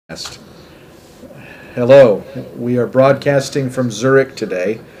Hello, we are broadcasting from Zurich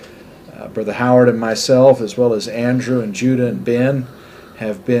today. Brother Howard and myself, as well as Andrew and Judah and Ben,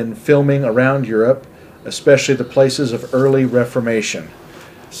 have been filming around Europe, especially the places of early Reformation.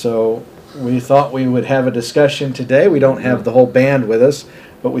 So we thought we would have a discussion today. We don't have the whole band with us,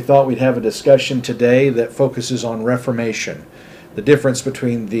 but we thought we'd have a discussion today that focuses on Reformation, the difference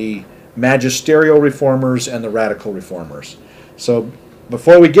between the Magisterial Reformers and the Radical Reformers. So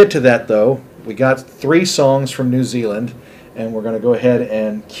before we get to that, though, we got 3 songs from New Zealand, and we're going to go ahead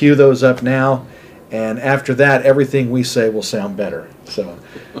and cue those up now. And after that, everything we say will sound better. So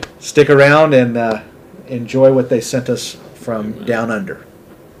stick around and enjoy what they sent us from down under.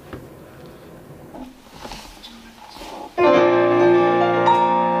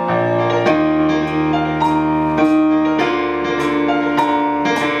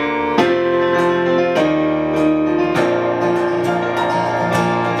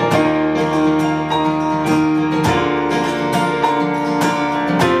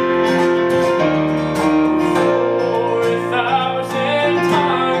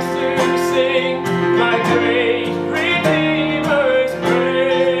 My great Redeemer's praise.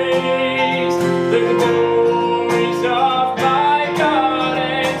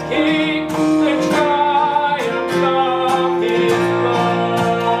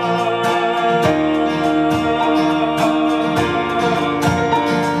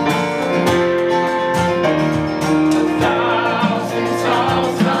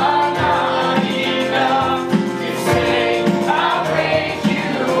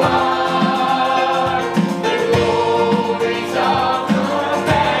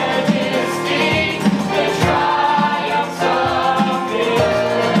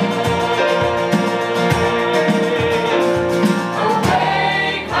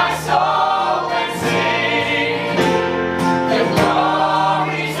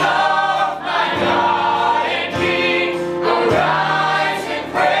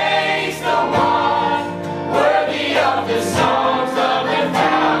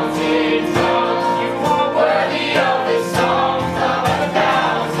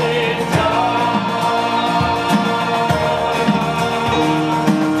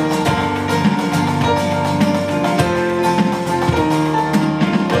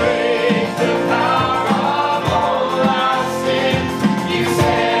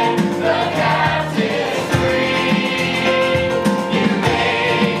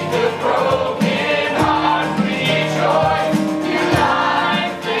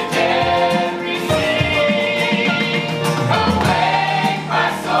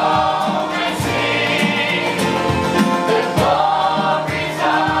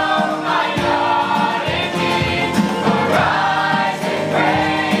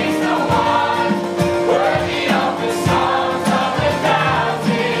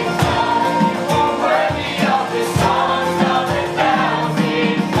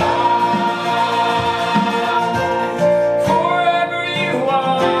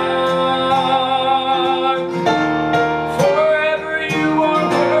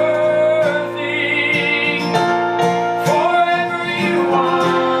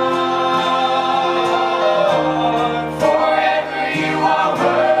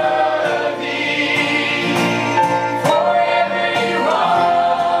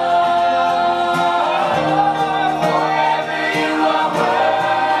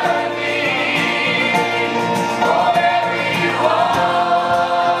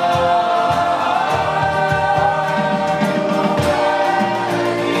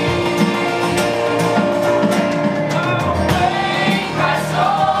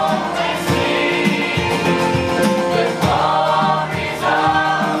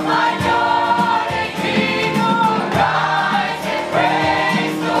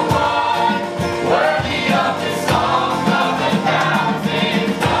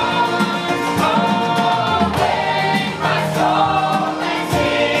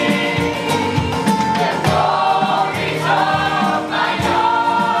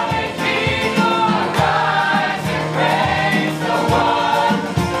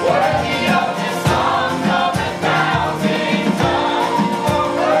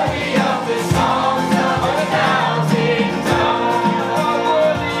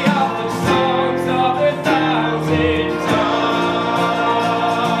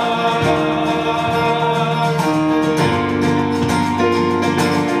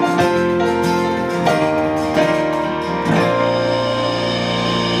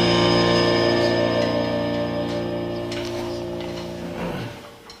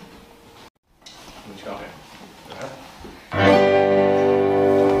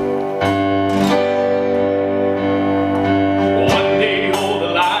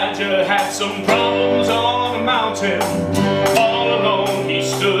 had some problems on a mountain. All alone he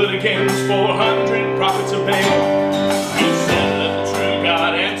stood against 400 prophets of Baal. He said, let the true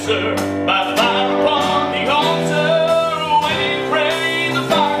God answer by fire upon the altar. When he prayed, the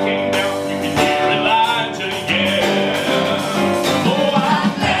fire came down. You could hear Elijah yell. Oh,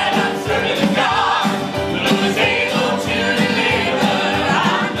 I'm glad I'm serving a God who is able to deliver.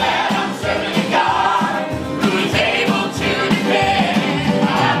 I'm glad I'm serving a God who is able to defend.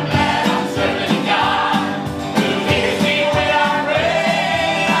 I'm glad I'm serving a God who hears me when I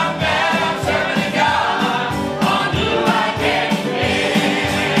pray. I'm glad I'm serving a God on whom I can depend.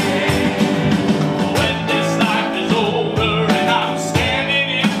 When this life is over and I'm standing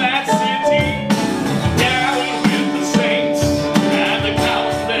in that city, gathered with the saints and the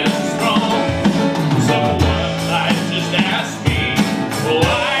countless throng, someone might just ask me,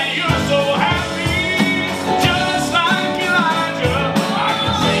 why you're so happy? Just like Elijah, I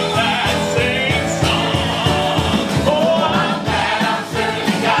can sing that same song. Oh, I'm glad I'm serving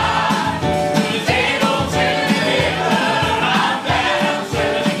a God who is able to deliver. I'm glad I'm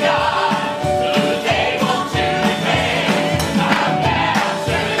serving a God who is able to defend. I'm glad I'm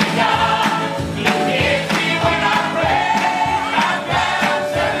serving a God who hears me when I pray. I'm glad I'm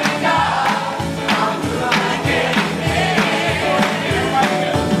serving a God on whom I can depend.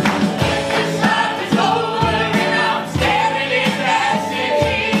 When this life is over and I'm standing in that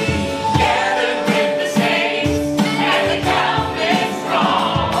city, gathered with the saints and the countless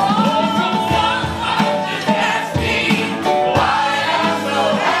throng, someone might just ask me why I'm so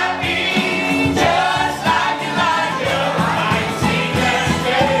happy. Just like Elijah, I can sing that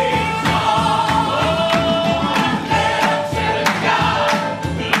same song. Oh, I'm glad I'm serving a God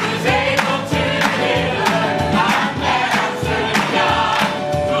who is able to deliver. I'm glad I'm serving a God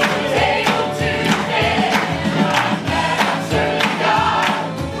who is able to defend. I'm glad I'm serving a God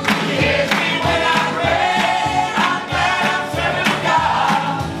who hears me when I pray. I'm glad I'm serving a God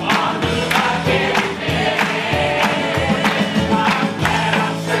on whom I can depend. I'm glad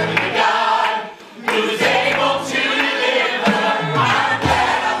I'm serving a God who is able to deliver. I'm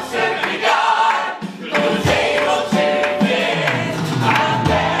glad I'm serving a God who is able to defend. I'm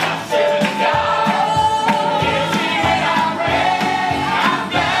glad I'm serving a God who hears me when I pray. I'm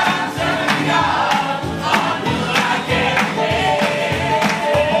glad I'm serving a God on whom I can depend.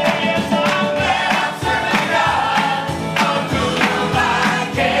 Oh, yes, I'm glad I'm serving a God on whom I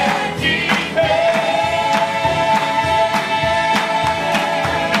can depend.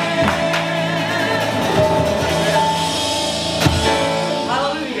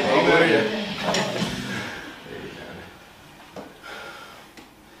 Hallelujah.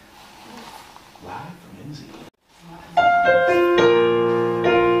 Live from NZ.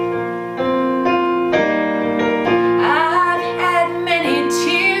 I've had many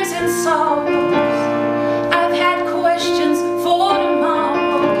tears and sorrows. I've had questions for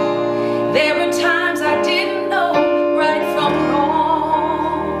tomorrow. There were times I didn't know right from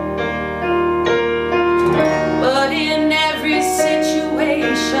wrong. But in every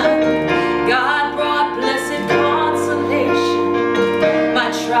situation, God brought blessed consolation.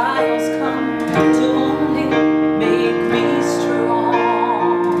 My trials come to only make me strong.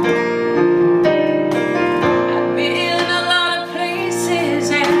 I've been a lot of places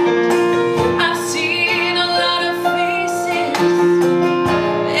and I've seen a lot of faces.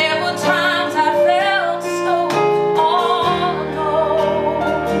 There were times I felt so all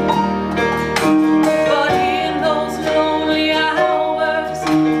alone. But in those lonely hours,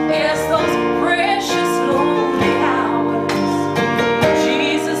 yes,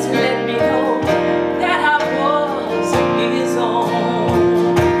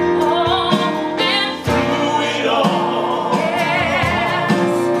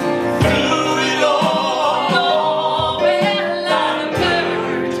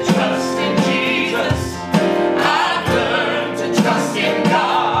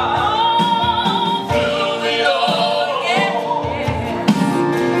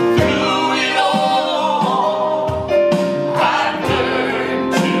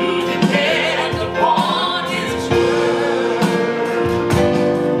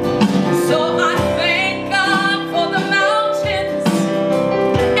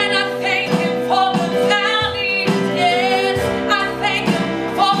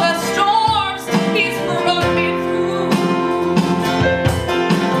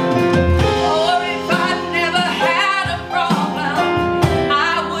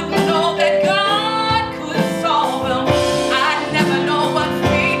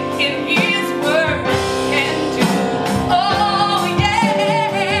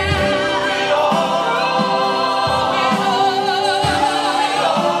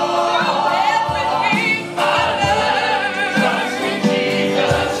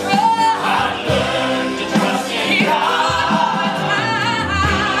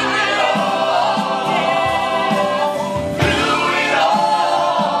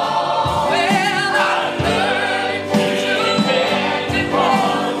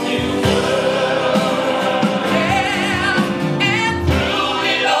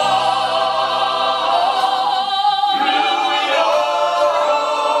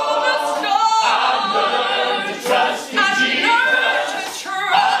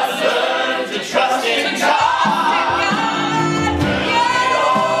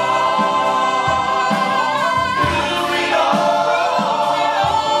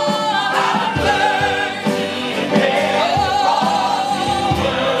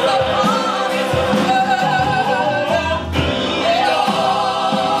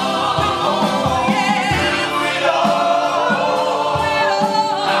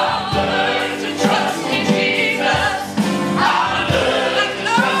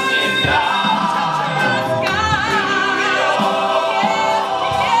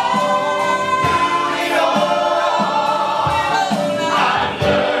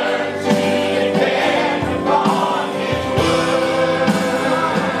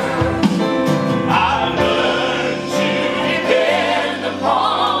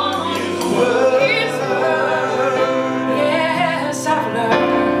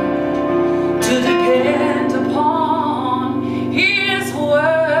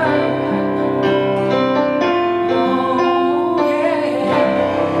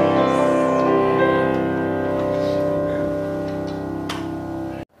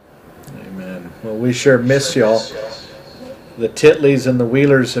 Well, we sure miss y'all. The Titleys and the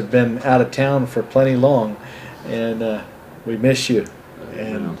Wheelers have been out of town for plenty long, and we miss you.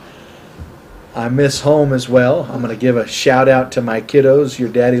 And I miss home as well. I'm going to give a shout out to my kiddos. Your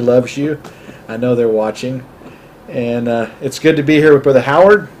daddy loves you. I know they're watching. And it's good to be here with Brother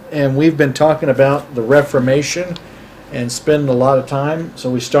Howard. And we've been talking about the Reformation and spending a lot of time.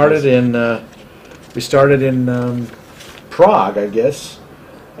 So we started in Prague, I guess,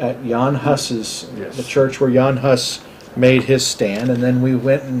 at Jan Huss's, the church where Jan Hus made his stand. And then we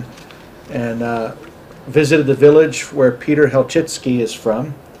went and visited the village where Petr Chelcicky is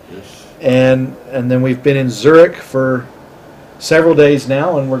from. Yes. And then we've been in Zurich for several days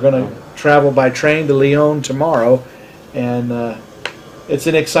now, and we're going to travel by train to Lyon tomorrow. And it's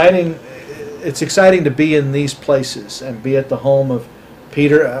exciting to be in these places and be at the home of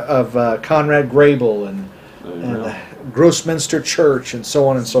Conrad Grabel and Grossminster Church and so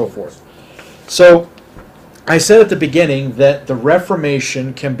on and so forth. So I said at the beginning that the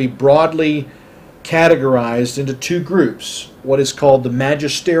Reformation can be broadly categorized into two groups, what is called the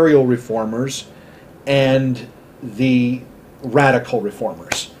Magisterial Reformers and the Radical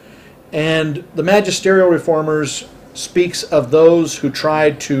Reformers. And the Magisterial Reformers speaks of those who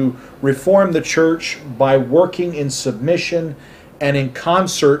tried to reform the church by working in submission and in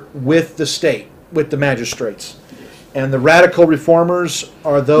concert with the state, with the magistrates. And the Radical Reformers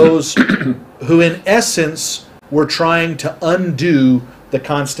are those who in essence were trying to undo the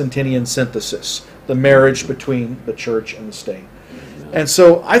Constantinian Synthesis, the marriage between the church and the state. And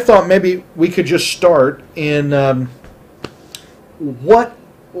so I thought maybe we could just start in one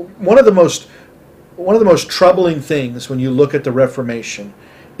of the most troubling things when you look at the Reformation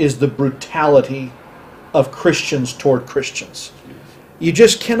is the brutality of Christians toward Christians. You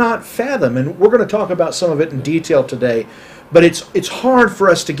just cannot fathom, and we're going to talk about some of it in detail today, but it's hard for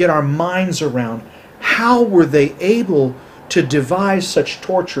us to get our minds around how were they able to devise such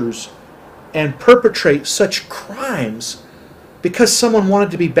tortures and perpetrate such crimes because someone wanted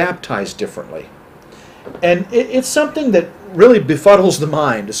to be baptized differently. And it's something that really befuddles the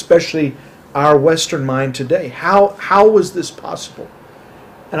mind, especially our Western mind today. How was this possible?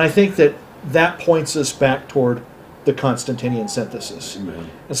 And I think that points us back toward the Constantinian Synthesis. Amen.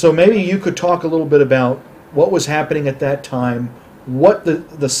 And so maybe you could talk a little bit about what was happening at that time, what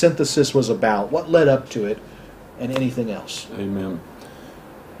the synthesis was about, what led up to it, and anything else. Amen.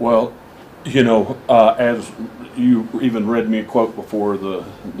 Well, as you even read me a quote before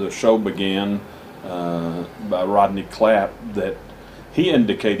the show began by Rodney Clapp, that he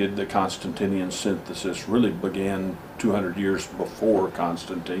indicated the Constantinian Synthesis really began 200 years before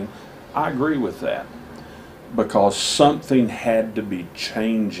Constantine. I agree with that, because something had to be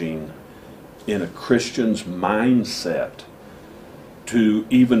changing in a Christian's mindset to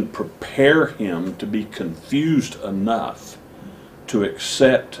even prepare him to be confused enough to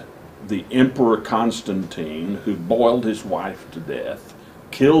accept the Emperor Constantine, who boiled his wife to death,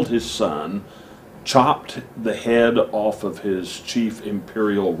 killed his son, chopped the head off of his chief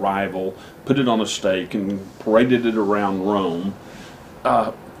imperial rival, put it on a stake, and paraded it around Rome.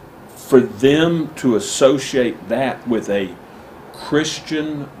 For them to associate that with a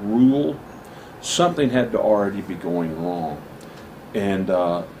Christian rule, something had to already be going wrong. And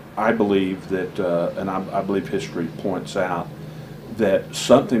I believe that, and I believe history points out, that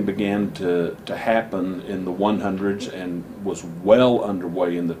something began to happen in the 100s and was well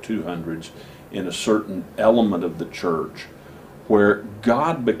underway in the 200s in a certain element of the church where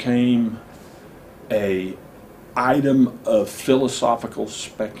God became an item of philosophical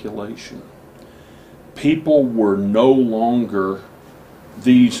speculation. People were no longer,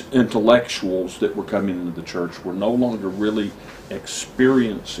 these intellectuals that were coming into the church were no longer really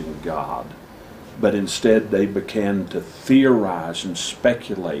experiencing God, but instead they began to theorize and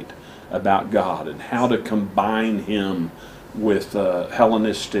speculate about God and how to combine Him with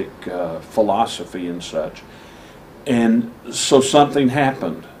Hellenistic philosophy and such. And so something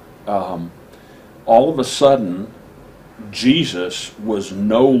happened. All of a sudden, Jesus was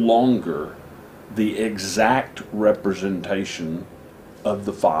no longer the exact representation of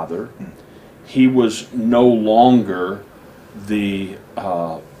the Father. He was no longer the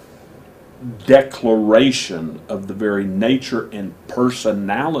declaration of the very nature and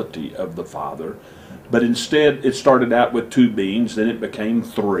personality of the Father, but instead it started out with two beings, then it became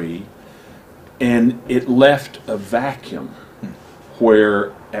three, and it left a vacuum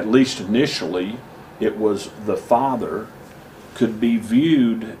where, at least initially, it was the Father could be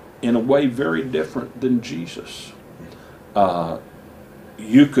viewed in a way very different than Jesus.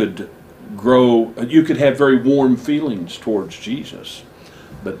 You could have very warm feelings towards Jesus,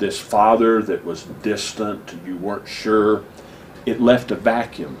 but this Father that was distant, you weren't sure. It left a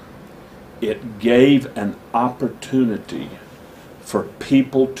vacuum. It gave an opportunity for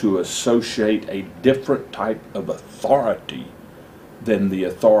people to associate a different type of authority than the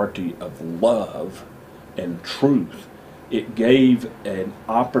authority of love and truth. It gave an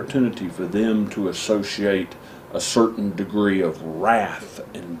opportunity for them to associate a certain degree of wrath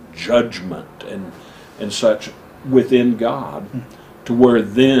and judgment and such within God, to where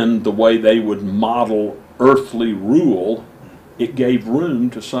then the way they would model earthly rule, it gave room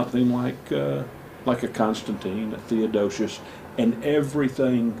to something like a Constantine, a Theodosius, and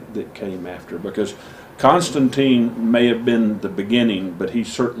everything that came after. Because Constantine may have been the beginning, but he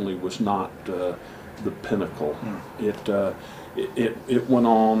certainly was not the pinnacle. It went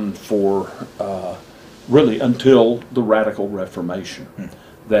on for really until the Radical Reformation.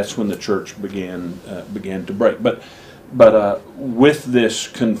 That's when the church began to break. But with this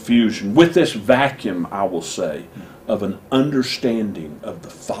confusion, with this vacuum, I will say, of an understanding of the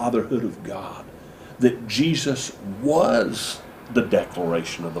fatherhood of God, that Jesus was the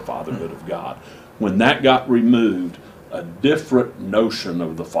declaration of the fatherhood of God. When that got removed, a different notion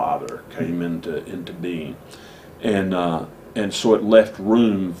of the Father came into being, and so it left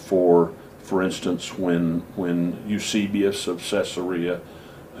room for instance, when Eusebius of Caesarea,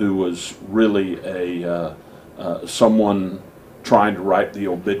 who was really someone trying to write the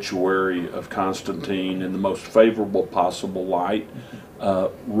obituary of Constantine in the most favorable possible light,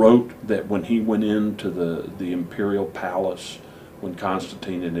 wrote that when he went into the imperial palace, when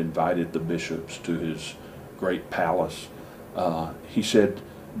Constantine had invited the bishops to his great palace, he said,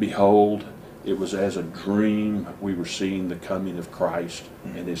 "Behold, it was as a dream we were seeing the coming of Christ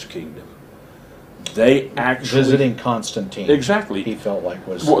and his kingdom." They actually... Visiting Constantine. Exactly. He felt like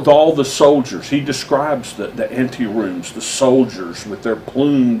was... With all the soldiers. He describes the anterooms, the soldiers with their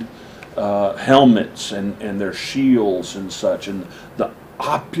plumed helmets and their shields and such, and the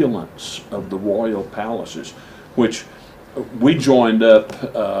opulence of the royal palaces, which we joined up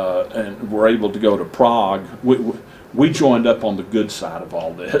and were able to go to Prague. We joined up on the good side of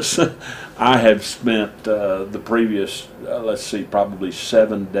all this. I have spent the previous, let's see, probably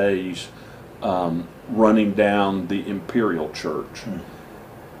 7 days running down the imperial church,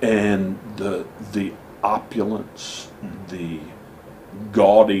 and the opulence, the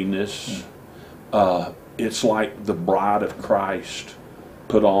gaudiness. It's like the bride of Christ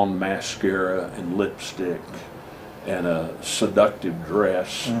put on mascara and lipstick and a seductive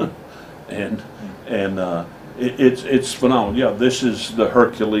dress, and it's phenomenal. Yeah, this is the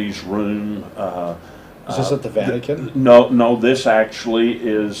Hercules room. Is this at the Vatican? No. This actually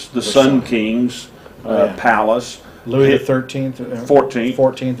is the Sun King's palace. Louis the 13th,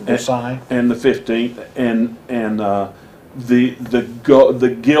 14th, Versailles, and the 15th, and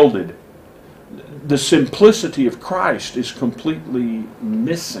the gilded. The simplicity of Christ is completely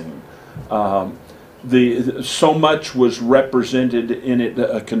missing. So much was represented in it,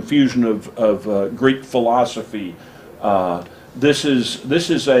 a confusion of Greek philosophy. This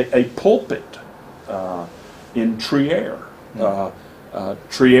is a pulpit in Trier.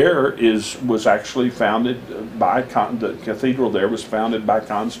 Trier was actually founded by the cathedral there was founded by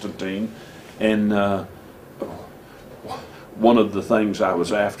Constantine, and one of the things I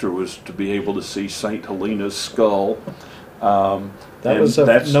was after was to be able to see Saint Helena's skull. That was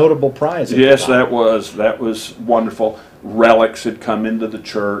a notable prize. Yes, that was wonderful. Relics had come into the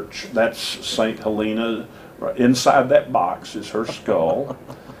church. That's Saint Helena. Inside that box is her skull.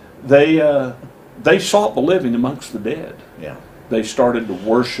 They sought the living amongst the dead. Yeah. They started to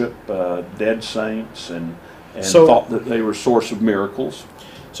worship dead saints and thought that they were a source of miracles.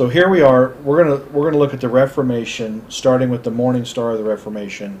 So here we are. We're gonna look at the Reformation, starting with the Morning Star of the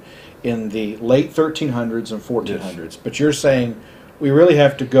Reformation in the late 1300s and 1400s. Yes. But you're saying we really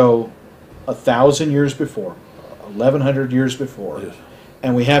have to go 1,000 years before, 1,100 years before, yes,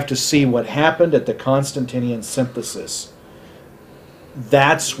 and we have to see what happened at the Constantinian Synthesis.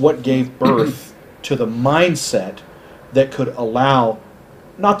 That's what gave birth to the mindset that could allow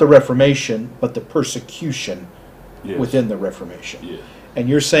not the Reformation, but the persecution, yes, within the Reformation. Yes. And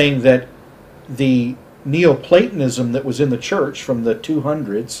you're saying that the Neoplatonism that was in the church from the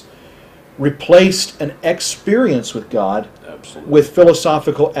 200s replaced an experience with God, absolutely, with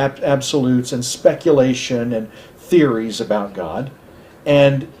philosophical absolutes and speculation and theories about God,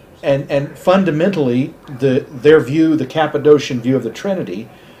 and fundamentally their view, the Cappadocian view of the Trinity,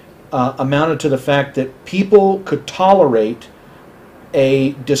 amounted to the fact that people could tolerate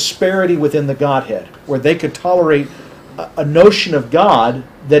a disparity within the Godhead, where they could tolerate a notion of God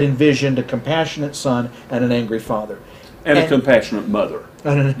that envisioned a compassionate Son and an angry Father. And a compassionate mother.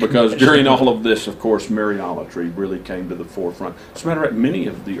 Because during all of this, of course, Mariolatry really came to the forefront. As a matter of fact, many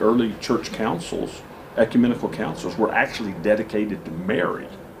of the early church councils, ecumenical councils, were actually dedicated to Mary,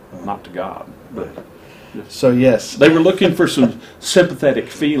 not to God. But so yes, they were looking for some sympathetic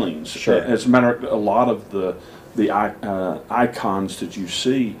feelings. Sure. As a matter of a lot of the icons that you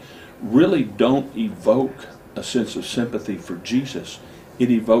see really don't evoke a sense of sympathy for Jesus. It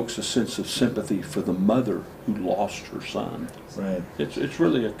evokes a sense of sympathy for the mother who lost her son. Right. It's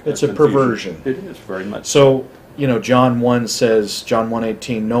really a It's a perversion. It is very much. So, you know, John 1 says, John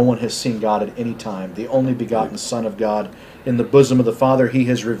 1:18, no one has seen God at any time. The only begotten Son of God, in the bosom of the Father, he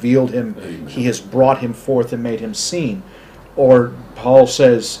has revealed him. Amen. He has brought him forth and made him seen. Or Paul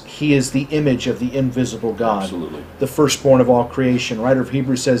says, he is the image of the invisible God. Absolutely. The firstborn of all creation. Writer of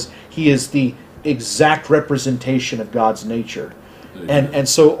Hebrews says, he is the exact representation of God's nature. And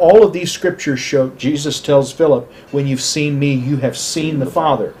so all of these scriptures show, Jesus tells Philip, when you've seen me, you have seen the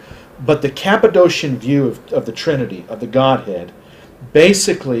Father. But the Cappadocian view of the Trinity, of the Godhead,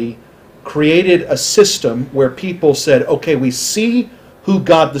 basically created a system where people said, okay, we see who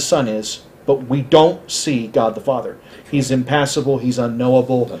God the Son is, but we don't see God the Father. He's impassible, he's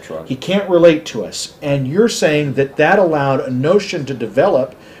unknowable, That's right. He can't relate to us. And you're saying that that allowed a notion to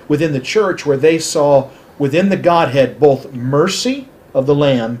develop within the church where they saw within the Godhead both mercy of the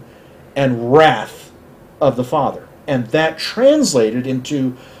Lamb and wrath of the Father. And that translated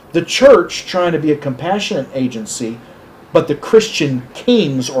into the church trying to be a compassionate agency, but the Christian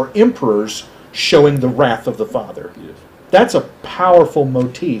kings or emperors showing the wrath of the Father. Yes. That's a powerful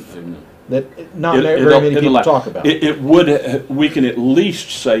motif Amen. that not very many people talk about. It would. We can at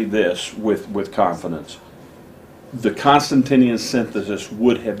least say this with confidence: the Constantinian Synthesis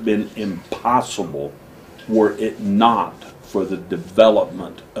would have been impossible were it not for the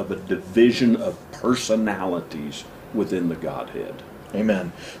development of a division of personalities within the Godhead.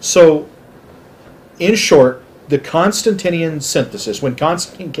 Amen. So, in short, the Constantinian Synthesis, when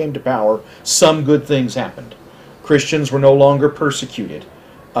Constantine came to power, some good things happened. Christians were no longer persecuted.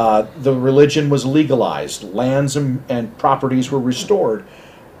 The religion was legalized. Lands and properties were restored.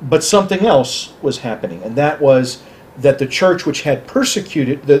 But something else was happening, and that was that the church which had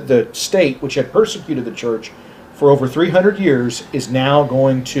persecuted, the state which had persecuted the church for over 300 years, is now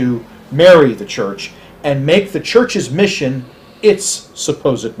going to marry the church and make the church's mission its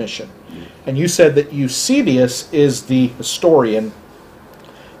supposed mission. And you said that Eusebius is the historian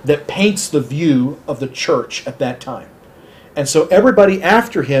that paints the view of the church at that time. And so everybody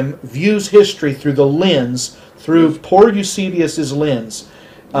after him views history through the lens, through poor Eusebius's lens.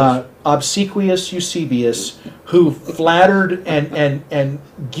 Obsequious Eusebius, who flattered and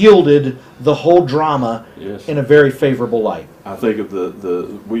gilded the whole drama Yes. in a very favorable light. I think of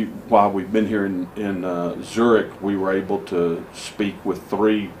while we've been here in Zurich, we were able to speak with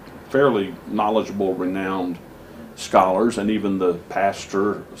three fairly knowledgeable, renowned scholars, and even the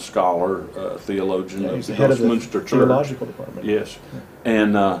pastor, scholar, theologian of He's the the head of the Westminster Church. theological department. Yes,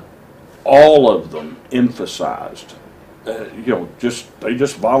 and all of them emphasized, they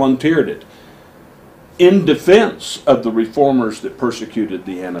just volunteered it in defense of the reformers that persecuted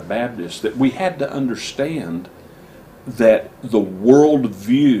the Anabaptists, that we had to understand that the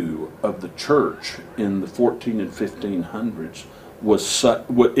worldview of the church in the 14 and 1500s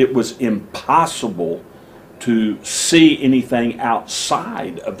it was impossible to see anything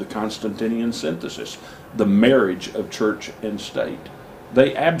outside of the Constantinian Synthesis, the marriage of church and state.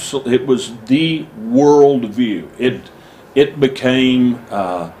 It was the worldview. It became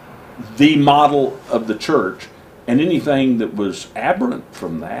the model of the church, and anything that was aberrant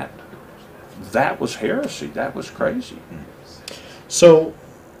from that was heresy. That was crazy. So,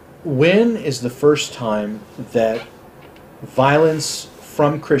 when is the first time that violence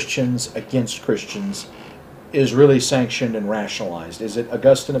from Christians against Christians is really sanctioned and rationalized? Is it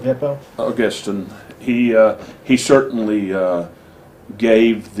Augustine of Hippo? Augustine, he certainly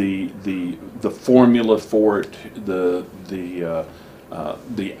gave the formula for it, the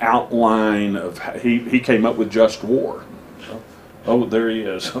outline of he came up with just war. Oh, there he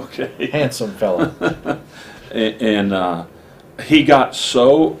is. Okay, Handsome fellow. and he got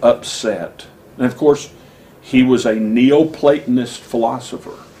so upset, and of course, he was a Neoplatonist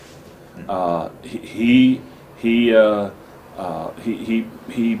philosopher. He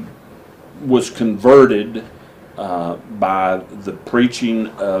was converted by the preaching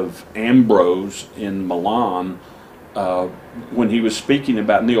of Ambrose in Milan when he was speaking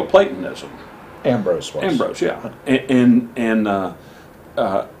about Neoplatonism. Ambrose was. Ambrose, yeah,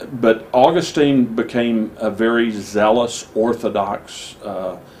 but Augustine became a very zealous Orthodox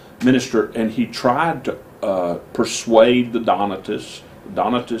minister, and he tried to persuade the Donatists,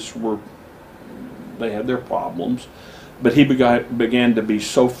 Donatists they had their problems, but he began to be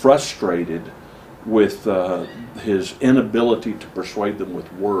so frustrated with his inability to persuade them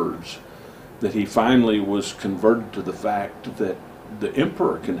with words that he finally was converted to the fact that the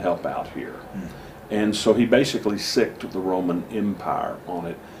emperor can help out here. And so he basically sicked the Roman Empire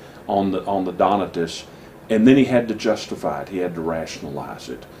on the Donatists, and then he had to justify it. He had to rationalize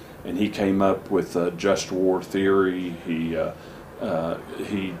it, and he came up with just war theory. He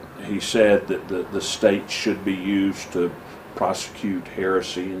said that the state should be used to prosecute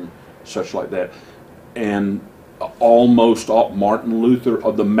heresy and such like that. And almost all Martin Luther,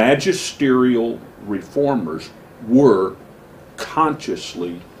 of the magisterial reformers, were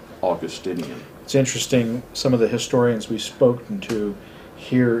consciously Augustinian. It's interesting, some of the historians we've spoken to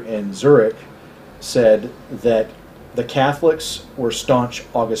here in Zurich said that the Catholics were staunch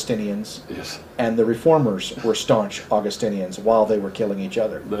Augustinians, Yes, and the Reformers were staunch Augustinians while they were killing each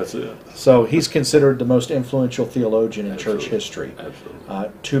other. that's it. So he's considered the most influential theologian in Absolutely. church history.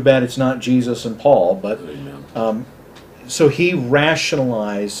 Absolutely. Too bad it's not Jesus and Paul, but Amen. so he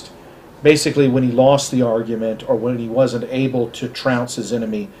rationalized, basically when he lost the argument or when he wasn't able to trounce his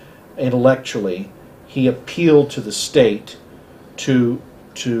enemy intellectually, he appealed to the state to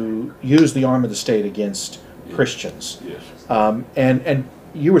use the arm of the state against Christians. Yes. And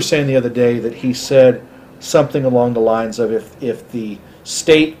you were saying the other day that he said something along the lines of if the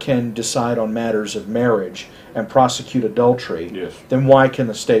state can decide on matters of marriage and prosecute adultery, Yes. then why can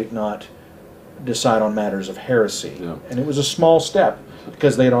the state not decide on matters of heresy? Yeah. And it was a small step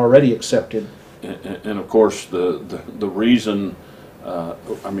because they had already accepted. And of course, the reason, I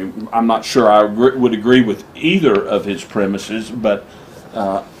mean, I'm not sure I would agree with either of his premises, but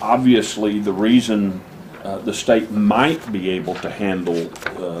obviously the reason the state might be able to handle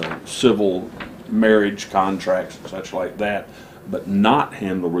civil marriage contracts and such like that, but not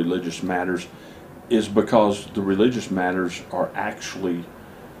handle religious matters, is because the religious matters are actually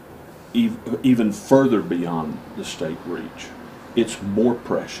even further beyond the state reach. It's more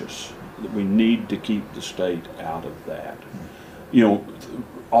precious. We need to keep the state out of that. You know,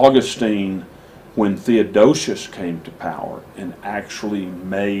 Augustine, when Theodosius came to power and actually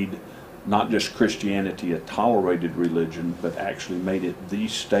made not just Christianity a tolerated religion, but actually made it the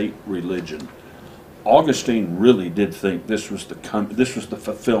state religion, Augustine really did think this was the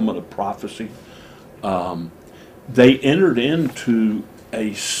fulfillment of prophecy. They entered into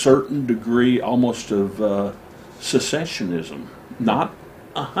a certain degree almost of secessionism, not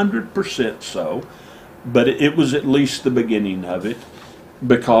 100% so, but it was at least the beginning of it,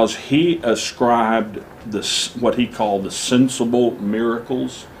 because he ascribed what he called the sensible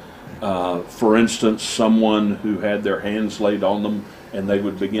miracles. For instance, someone who had their hands laid on them and they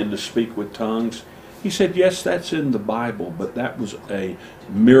would begin to speak with tongues. He said, yes, that's in the Bible, but that was a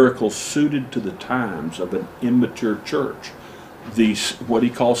miracle suited to the times of an immature church. These, what he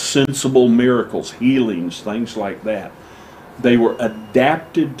calls sensible miracles, healings, things like that, they were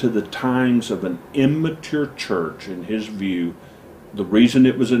adapted to the times of an immature church, in his view. The reason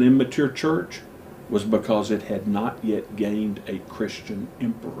it was an immature church was because it had not yet gained a Christian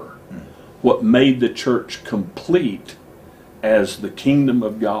emperor. What made the church complete as the kingdom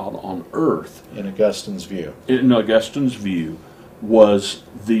of God on earth, In Augustine's view. was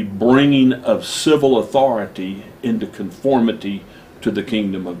the bringing of civil authority into conformity to the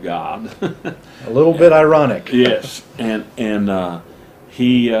kingdom of God. A little bit ironic. Yes, and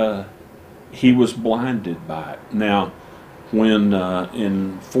he was blinded by it. Now, when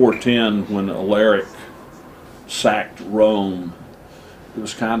in 410, when Ulrich sacked Rome, it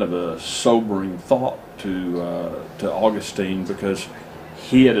was kind of a sobering thought to Augustine, because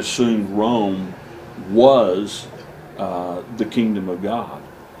he had assumed Rome was the kingdom of God,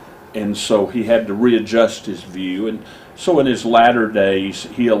 and so he had to readjust his view. And so in his latter days,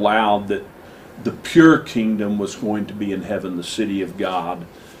 he allowed that the pure kingdom was going to be in heaven, the city of God,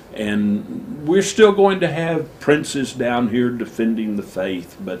 and we're still going to have princes down here defending the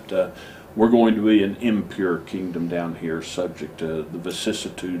faith, but we're going to be an impure kingdom down here, subject to the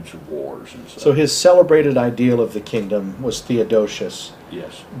vicissitudes of wars and such. So his celebrated ideal of the kingdom was Theodosius.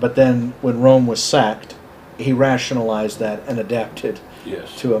 Yes, But then when Rome was sacked, he rationalized that and adapted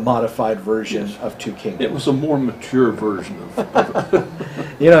yes. to a modified version Yes. of two kingdoms. It was a more mature version of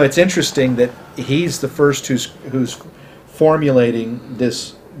You know, it's interesting that he's the first who's formulating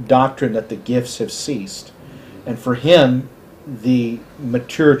this doctrine that the gifts have ceased. And for him, the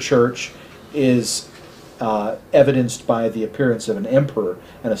mature church is evidenced by the appearance of an emperor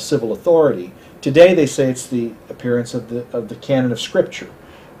and a civil authority. Today they say it's the appearance of the canon of Scripture.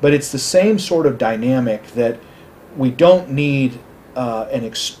 But it's the same sort of dynamic that we don't need an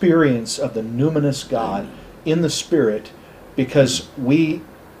experience of the numinous God in the Spirit, because we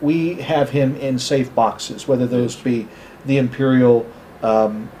have Him in safe boxes, whether those be the imperial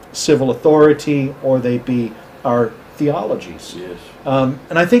civil authority or they be our theologies. Yes.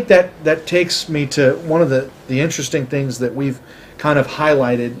 And I think that takes me to one of the interesting things that we've kind of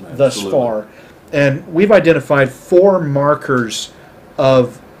highlighted thus Absolutely. far. And we've identified 4 markers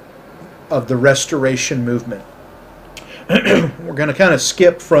of the Restoration movement. We're going to kind of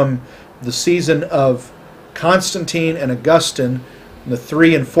skip from the season of Constantine and Augustine, the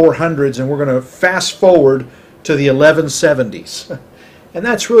 300s and 400s, and we're going to fast forward to the 1170s. And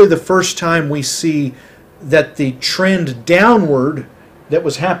that's really the first time we see that the trend downward that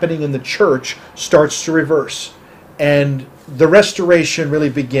was happening in the church starts to reverse. And the Restoration really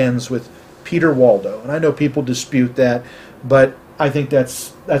begins with Petr Waldo. And I know people dispute that, but I think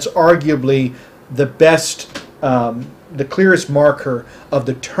that's arguably the best, the clearest marker of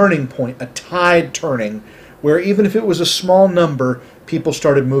the turning point, a tide turning, where even if it was a small number, people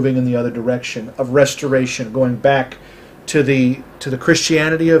started moving in the other direction of restoration, going back to the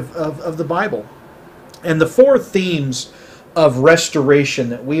Christianity of the Bible. And the 4 themes of restoration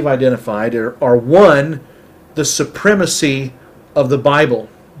that we've identified are 1, the supremacy of the Bible,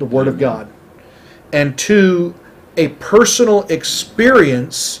 the Word of God, and 2, a personal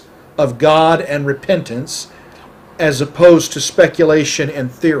experience of God and repentance as opposed to speculation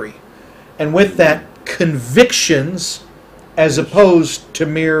and theory. And with that, convictions as opposed to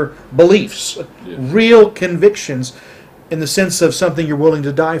mere beliefs. Yes. Real convictions in the sense of something you're willing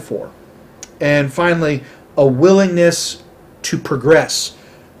to die for. And finally, a willingness to progress,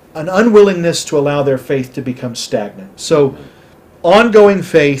 an unwillingness to allow their faith to become stagnant. So, ongoing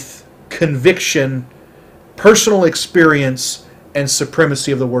faith, conviction, personal experience, and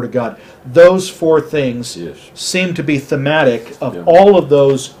supremacy of the Word of God. Those 4 things seem to be thematic of all of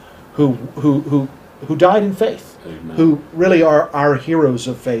those who died in faith, Amen. who really are our heroes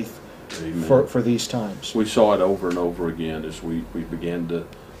of faith Amen. for these times. We saw it over and over again as we began to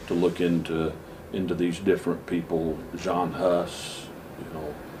look into these different people. John Huss,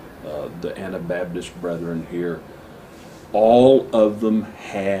 the Anabaptist brethren here, all of them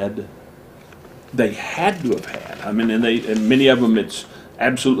had to have had. I mean, and many of them, it's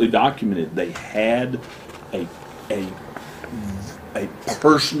absolutely documented. They had a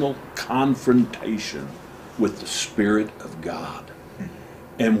personal confrontation with the Spirit of God.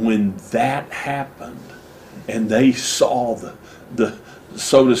 And when that happened, and they saw the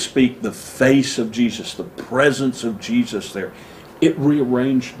so to speak, the face of Jesus, the presence of Jesus there, it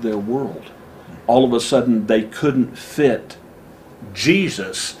rearranged their world. All of a sudden, they couldn't fit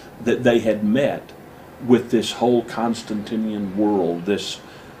Jesus that they had met with this whole Constantinian world, this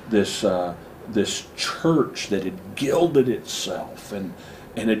church that had gilded itself and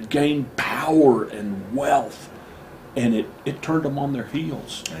had gained power and wealth, and it turned them on their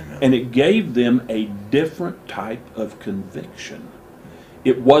heels. Amen. And it gave them a different type of conviction.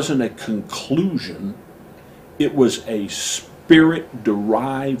 It wasn't a conclusion, it was a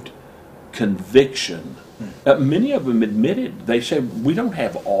spirit-derived conviction. Many of them admitted, they said, we don't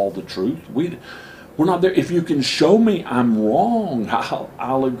have all the truth. We're not there. If you can show me I'm wrong,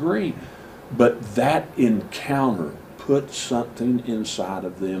 I'll agree. But that encounter put something inside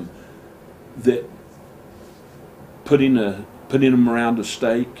of them that putting them around a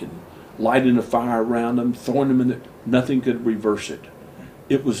stake and lighting a fire around them, throwing them in there, nothing could reverse it.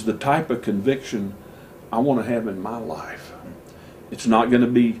 It was the type of conviction I want to have in my life. It's not going to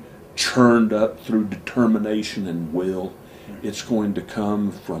be churned up through determination and will. It's going to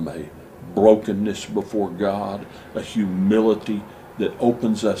come from a brokenness before God, a humility that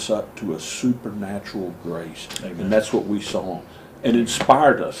opens us up to a supernatural grace. Amen. And that's what we saw. And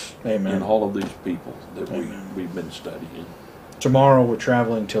inspired us Amen. in all of these people that Amen. we've been studying. Tomorrow we're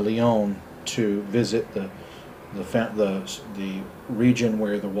traveling to Lyon to visit the region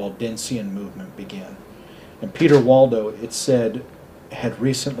where the Waldensian movement began. And Petr Waldo, it said, had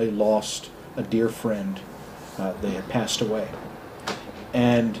recently lost a dear friend. They had passed away.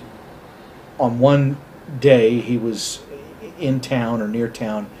 And on one day he was in town or near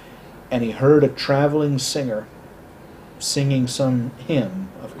town, and he heard a traveling singer singing some hymn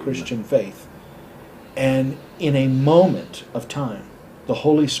of Christian faith. And in a moment of time, the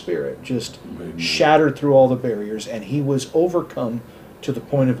Holy Spirit just Amen. shattered through all the barriers, and he was overcome to the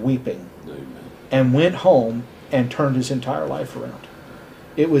point of weeping. Amen. And went home and turned his entire life around.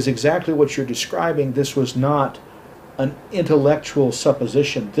 It was exactly what you're describing. This was not an intellectual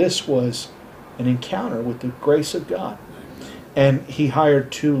supposition. This was an encounter with the grace of God. And he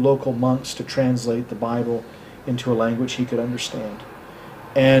hired 2 local monks to translate the Bible into a language he could understand.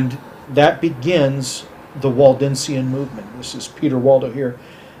 And that begins the Waldensian movement. This is Peter Waldo here.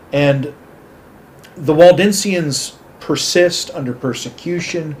 And the Waldensians persist under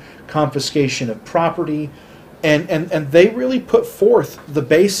persecution, confiscation of property, and they really put forth the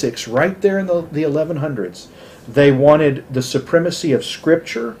basics right there in the 1100s. They wanted the supremacy of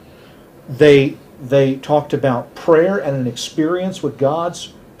Scripture. They talked about prayer and an experience with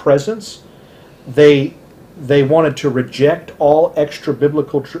God's presence. They wanted to reject all extra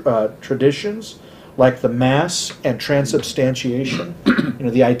biblical traditions like the Mass and transubstantiation.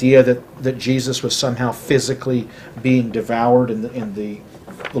 The idea that Jesus was somehow physically being devoured in the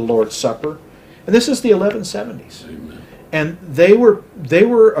Lord's Supper. And this is the 1170s. Amen. And they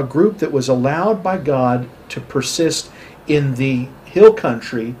were a group that was allowed by God to persist in the hill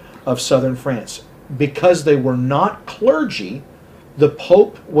country of southern France. Because they were not clergy, the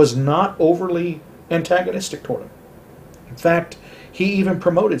Pope was not overly antagonistic toward them. In fact, he even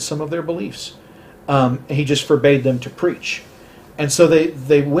promoted some of their beliefs. He just forbade them to preach. And so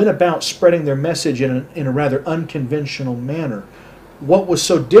they went about spreading their message in a rather unconventional manner. What was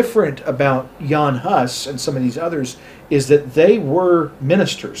so different about Jan Hus and some of these others is that they were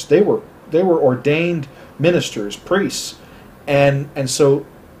ministers. They were ordained ministers, priests. And so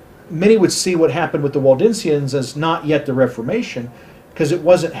many would see what happened with the Waldensians as not yet the Reformation, because it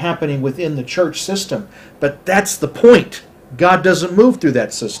wasn't happening within the church system. But that's the point. God doesn't move through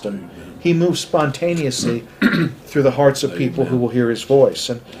that system. He moves spontaneously through the hearts of people who will hear his voice.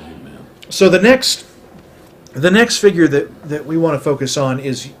 And so the next figure that we want to focus on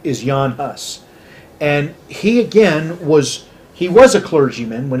is Jan Hus. And he again was a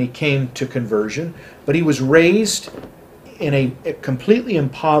clergyman when he came to conversion, but he was raised in a completely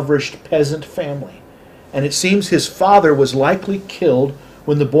impoverished peasant family. And it seems his father was likely killed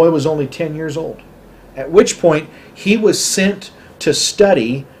when the boy was only 10 years old, at which point he was sent to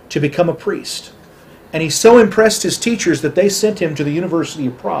study to become a priest. And he so impressed his teachers that they sent him to the University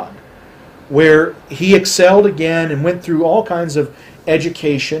of Prague, where he excelled again and went through all kinds of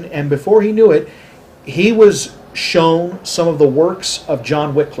education. And before he knew it, he was shown some of the works of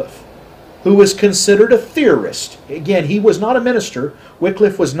John Wycliffe, who was considered a theorist. Again, he was not a minister.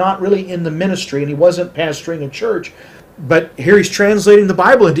 Wycliffe was not really in the ministry, and he wasn't pastoring a church. But here he's translating the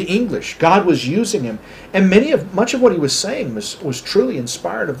Bible into English. God was using him. And much of what he was saying was truly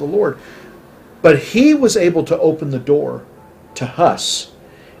inspired of the Lord. But he was able to open the door to Huss.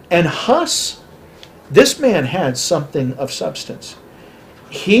 And Huss, this man had something of substance.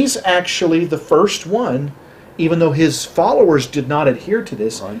 He's actually the first one, even though his followers did not adhere to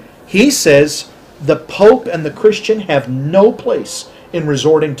this. Right. He says the Pope and the Christian have no place in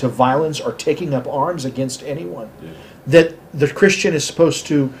resorting to violence or taking up arms against anyone. Yeah. That the Christian is supposed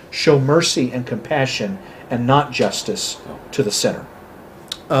to show mercy and compassion and not justice to the sinner.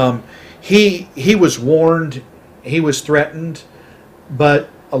 He was warned, he was threatened, but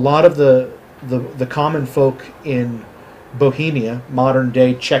a lot of the common folk in Bohemia,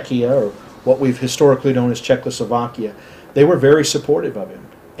 modern-day Czechia, or what we've historically known as Czechoslovakia, they were very supportive of him.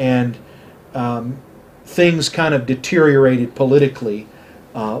 And things kind of deteriorated politically.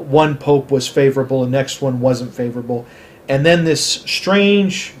 One pope was favorable, the next one wasn't favorable. And then this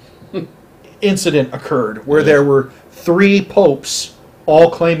strange incident occurred where there were 3 popes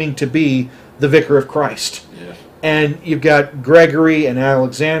all claiming to be the Vicar of Christ. Yes. And you've got Gregory and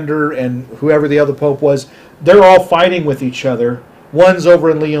Alexander and whoever the other pope was. They're all fighting with each other. One's over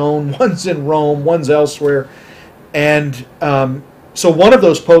in Lyon, one's in Rome, one's elsewhere. And so one of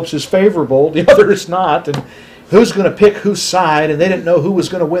those popes is favorable, the other is not. And who's going to pick whose side? And they didn't know who was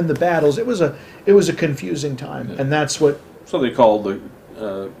going to win the battles. It was a confusing time, and that's what. So they called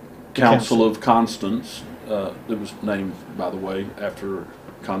the Council of Constance. It was named, by the way, after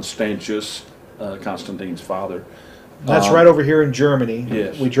Constantius, Constantine's father. That's right over here in Germany.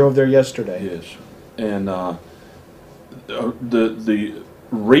 Yes. We drove there yesterday. Yes, and the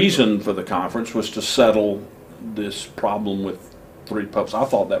reason for the conference was to settle this problem with 3 popes. I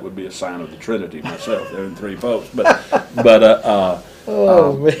thought that would be a sign of the Trinity myself, having 3 popes,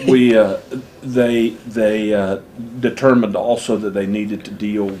 they determined also that they needed to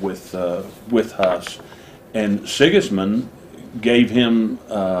deal with Huss, and Sigismund gave him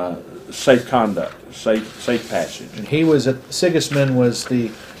safe conduct, safe passage. And Sigismund was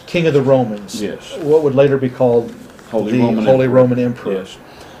the king of the Romans. Yes. What would later be called Holy Holy Roman Emperor. Yes.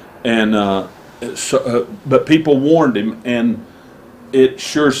 And but people warned him, and it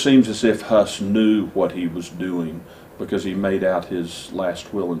sure seems as if Huss knew what he was doing, because he made out his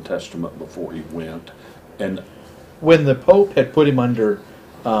last will and testament before he went. And when the Pope had put him under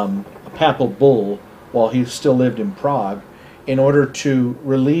a papal bull while he still lived in Prague, in order to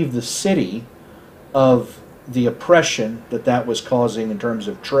relieve the city of the oppression that was causing in terms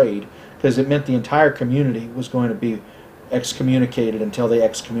of trade, because it meant the entire community was going to be excommunicated until they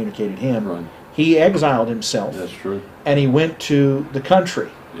excommunicated him. Right. He exiled himself. That's true. And he went to the country.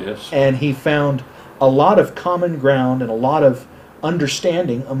 Yes. And he found a lot of common ground and a lot of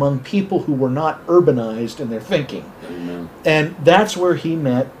understanding among people who were not urbanized in their thinking. Amen. And that's where he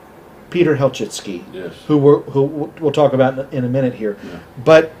met Petr Chelcicky, Yes. who we'll talk about in a minute here. Yeah.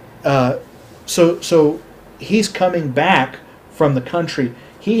 But so he's coming back from the country.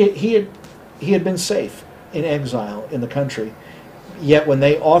 He had been safe in exile in the country. Yet when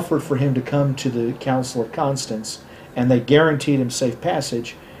they offered for him to come to the Council of Constance and they guaranteed him safe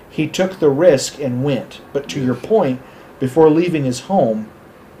passage, he took the risk and went. But to your point, before leaving his home,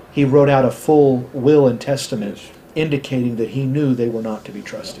 he wrote out a full will and testament indicating that he knew they were not to be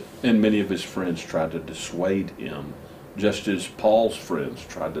trusted. And many of his friends tried to dissuade him, just as Paul's friends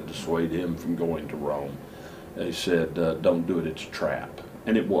tried to dissuade him from going to Rome. They said, don't do it, it's a trap.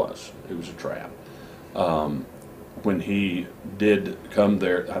 And it was a trap. When he did come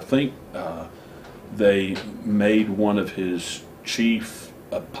there, I think they made one of his chief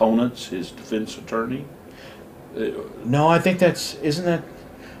opponents his defense attorney. No, I think that's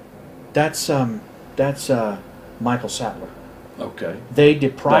Michael Sattler. Okay. They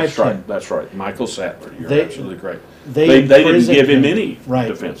deprived him. That's right. Michael Sattler. You're They- absolutely correct. They They didn't imprisoned give him him. any Right.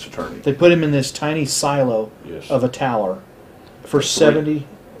 defense attorney. They put him in this tiny silo Yes. of a tower for 70.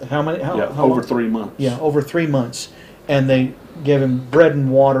 How many? How Over long? 3 months. Yeah, over 3 months, and they gave him bread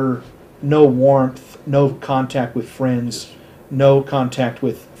and water, no warmth, no contact with friends, no contact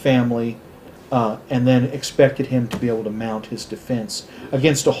with family, and then expected him to be able to mount his defense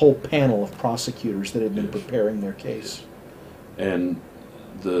against a whole panel of prosecutors that had been preparing their case. And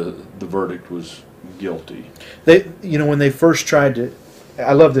the verdict was guilty. They, when they first tried to,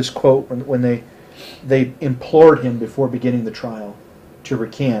 I love this quote when they implored him before beginning the trial to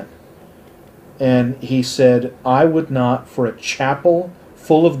recant, and he said, "I would not for a chapel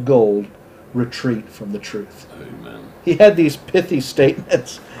full of gold retreat from the truth." Amen. He had these pithy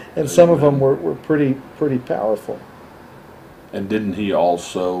statements, and some of them were pretty powerful. And didn't he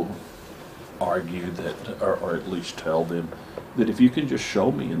also argue that, or at least tell them, that if you can just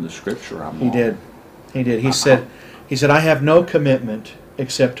show me in the Scripture, I'm He on. did. He said, "I have no commitment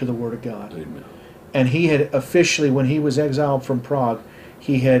except to the Word of God." Amen. And he had officially, when he was exiled from Prague,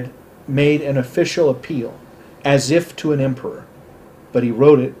 he had made an official appeal, as if to an emperor, but he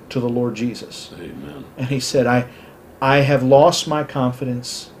wrote it to the Lord Jesus. Amen. And he said, I have lost my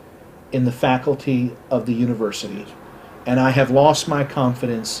confidence in the faculty of the university, and I have lost my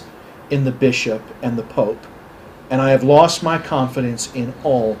confidence in the bishop and the pope, and I have lost my confidence in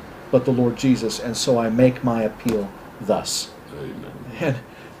all but the Lord Jesus, and so I make my appeal thus. Amen.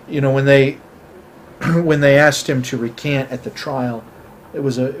 And when they asked him to recant at the trial, it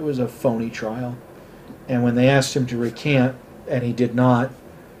was a phony trial, and when they asked him to recant and he did not,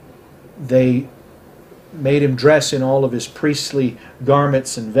 they made him dress in all of his priestly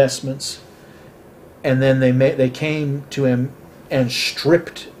garments and vestments, and then they came to him and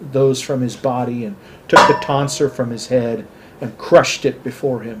stripped those from his body and took the tonsure from his head and crushed it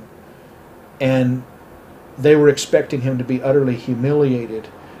before him, and they were expecting him to be utterly humiliated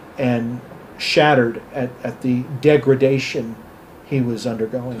and shattered at the degradation he was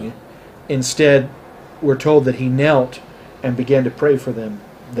undergoing. Instead, we're told that he knelt and began to pray for them,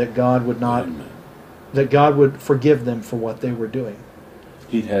 that God would not, Amen. that God would forgive them for what they were doing.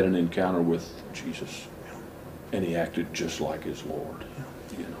 He'd had an encounter with Jesus, and he acted just like his Lord.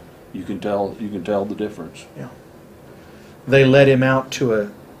 You know, you can tell the difference. Yeah. They led him out to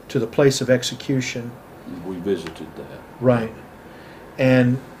the place of execution. We visited that. Right.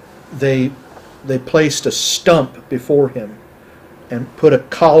 And they placed a stump before him and put a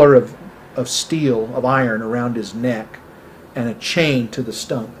collar of steel, of iron, around his neck and a chain to the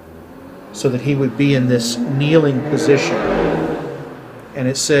stump so that he would be in this kneeling position. And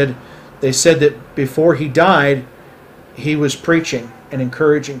they said that before he died, he was preaching and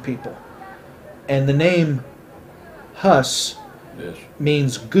encouraging people. And the name Huss Yes.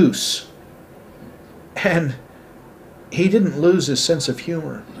 means goose. And he didn't lose his sense of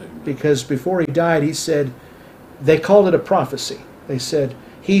humor, because before he died, he said, they called it a prophecy. He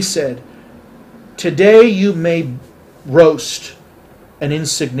said, "Today you may roast an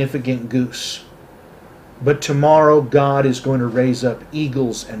insignificant goose, but tomorrow God is going to raise up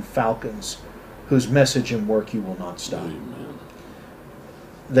eagles and falcons whose message and work you will not stop." Amen.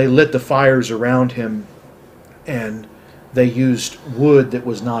 They lit the fires around him, and they used wood that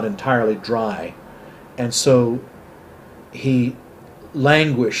was not entirely dry, And so he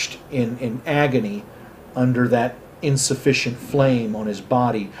languished in agony under that insufficient flame on his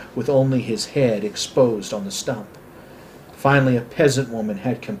body, with only his head exposed on the stump. Finally, a peasant woman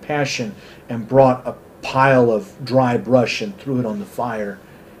had compassion and brought a pile of dry brush and threw it on the fire.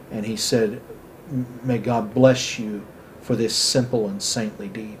 And he said, "May God bless you for this simple and saintly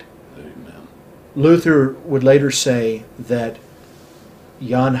deed." Amen. Luther would later say that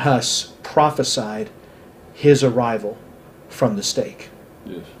Jan Hus prophesied his arrival from the stake.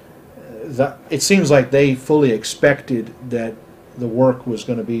 Yes. It seems like they fully expected that the work was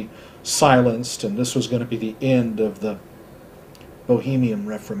going to be silenced and this was going to be the end of the Bohemian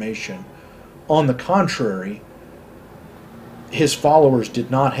Reformation. On the contrary, his followers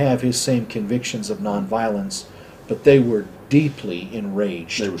did not have his same convictions of nonviolence, but they were deeply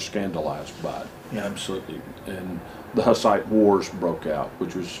enraged. They were scandalized by it. Yeah. Absolutely. And the Hussite Wars broke out,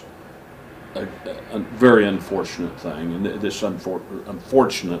 which was a very unfortunate thing. And this,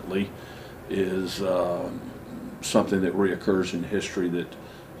 unfortunately, is something that reoccurs in history, that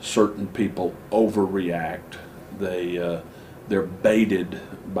certain people overreact. They're baited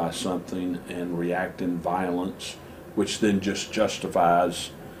by something and react in violence, which then just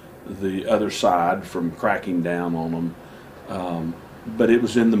justifies the other side from cracking down on them. But it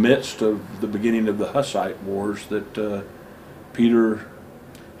was in the midst of the beginning of the Hussite Wars that Petr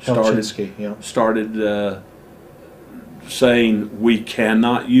Chelcicky, yeah. started saying we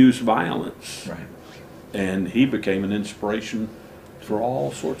cannot use violence. Right. And he became an inspiration for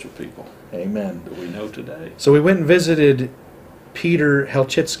all sorts of people Amen. that we know today. So we went and visited Petr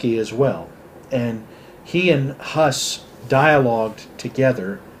Chelcicky as well, and he and Huss dialogued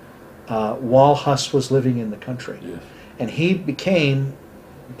together while Huss was living in the country. Yes. And he became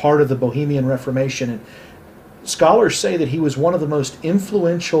part of the Bohemian Reformation. And scholars say that he was one of the most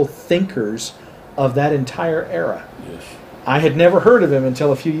influential thinkers of that entire era. Yes. I had never heard of him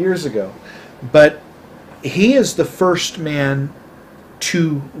until a few years ago. But he is the first man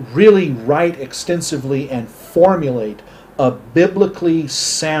to really write extensively and formulate a biblically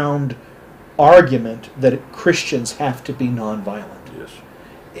sound argument that Christians have to be nonviolent.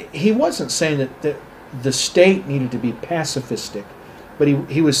 Yes. He wasn't saying that the state needed to be pacifistic, but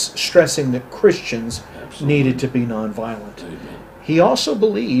he was stressing that Christians Absolutely. needed to be nonviolent. Amen. He also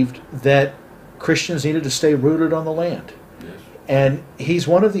believed that Christians needed to stay rooted on the land. Yes. And he's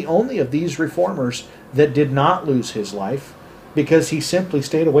one of the only of these reformers that did not lose his life, because he simply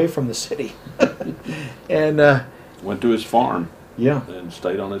stayed away from the city. And Went to his farm. yeah. And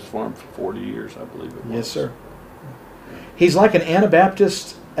stayed on his farm for 40 years, I believe it was. Yes, sir. He's like an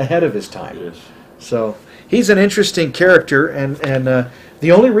Anabaptist ahead of his time. Yes. So he's an interesting character, and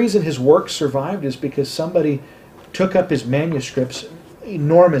the only reason his work survived is because somebody took up his manuscripts,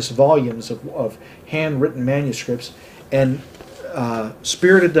 enormous volumes of handwritten manuscripts, and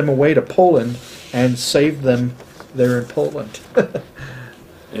spirited them away to Poland and saved them there in Poland.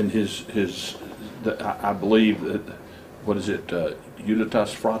 And I believe that, what is it,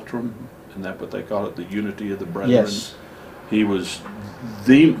 Unitas Fratrum? Isn't that what they call it, the unity of the brethren? Yes. He was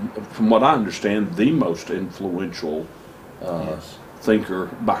from what I understand, the most influential Yes. thinker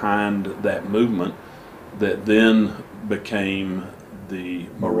behind that movement that then became the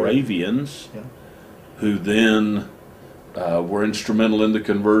Moravians, Yeah. who then were instrumental in the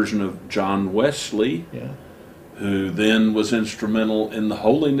conversion of John Wesley, Yeah. who then was instrumental in the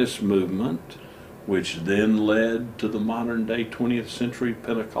holiness movement, which then led to the modern day 20th century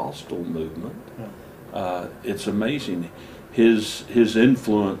Pentecostal movement. Yeah. It's amazing. His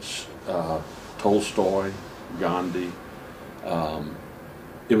influence, Tolstoy, Gandhi,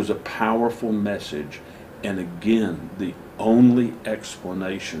 it was a powerful message. And again, the only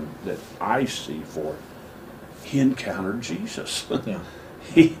explanation that I see for it, he encountered Jesus. Yeah.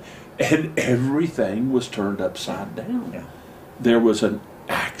 And everything was turned upside down. Yeah. There was an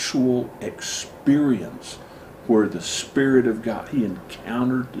actual experience where the Spirit of God, he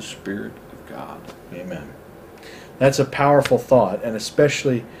encountered the Spirit of God. Amen. That's a powerful thought, and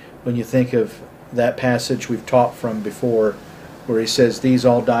especially when you think of that passage we've taught from before, where he says, "These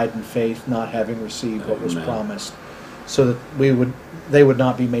all died in faith, not having received what was Amen. promised, so that they would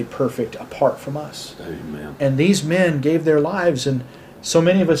not be made perfect apart from us." Amen. And these men gave their lives, and so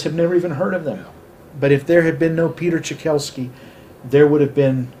many of us have never even heard of them. But if there had been no Petr Chelcicky, there would have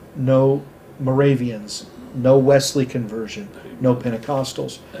been no Moravians, no Wesley conversion, no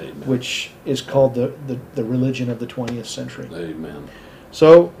Pentecostals, Amen. which is called the religion of the 20th century. Amen.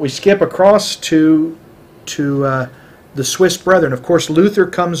 So we skip across to the Swiss Brethren. Of course, Luther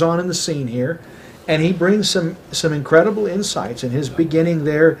comes on in the scene here, and he brings some incredible insights, and his beginning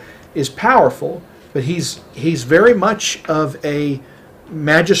there is powerful, but he's very much of a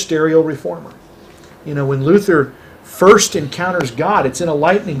magisterial reformer. You know, when Luther first encounters God, it's in a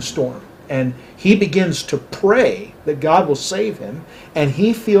lightning storm, and he begins to pray that God will save him, and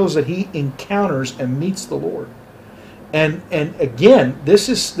he feels that he encounters and meets the Lord. And again, this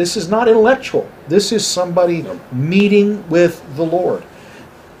is not intellectual. This is somebody meeting with the Lord.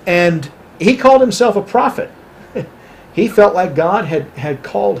 And he called himself a prophet. He felt like God had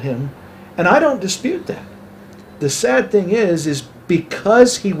called him, and I don't dispute that. The sad thing is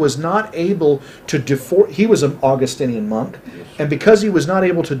because he was not able to divorce, he was an Augustinian monk, and because he was not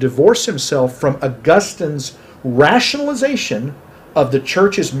able to divorce himself from Augustine's rationalization of the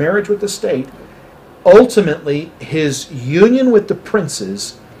church's marriage with the state, ultimately his union with the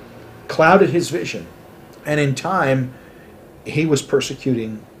princes clouded his vision. And in time, he was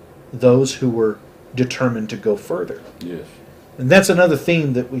persecuting those who were determined to go further. Yes. And that's another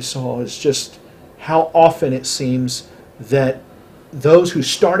theme that we saw, is just how often it seems that those who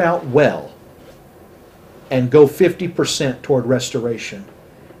start out well and go 50% toward restoration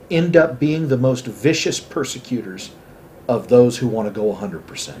end up being the most vicious persecutors of those who want to go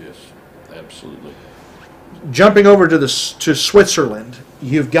 100%. Yes, absolutely. Jumping over to Switzerland,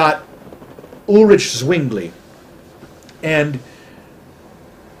 you've got Ulrich Zwingli, and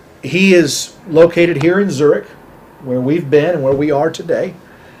he is located here in Zurich, where we've been and where we are today.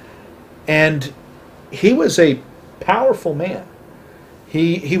 And he was a powerful man.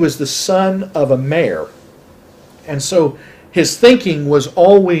 He was the son of a mayor. And so his thinking was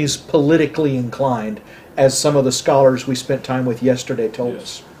always politically inclined, as some of the scholars we spent time with yesterday told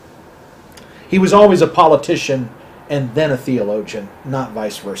us. He was always a politician and then a theologian, not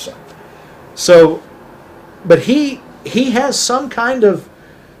vice versa. So, but he has some kind of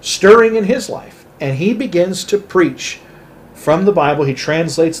stirring in his life, and he begins to preach from the Bible. He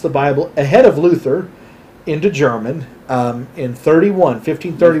translates the Bible ahead of Luther into German in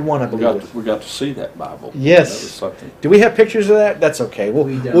 1531, I believe. We got to see that Bible. Yes. That was something. Do we have pictures of that? That's okay.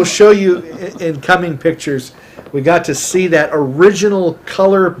 We'll show you in coming pictures. We got to see that original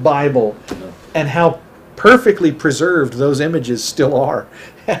color Bible and how perfectly preserved those images still are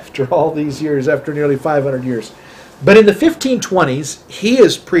after all these years, after nearly 500 years. But in the 1520s, he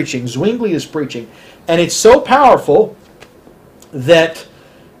is preaching, Zwingli is preaching, and it's so powerful that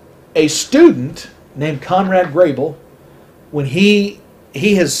a student named Conrad Grebel, when he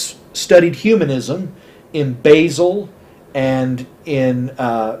has studied humanism in Basel and in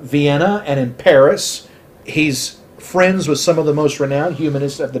Vienna and in Paris, he's friends with some of the most renowned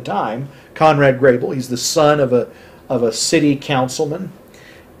humanists at the time. Conrad Grebel, he's the son of a city councilman.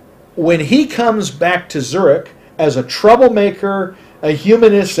 When he comes back to Zurich as a troublemaker, a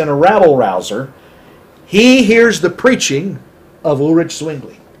humanist, and a rabble-rouser, he hears the preaching of Ulrich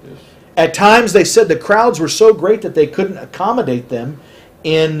Zwingli. Yes. At times they said the crowds were so great that they couldn't accommodate them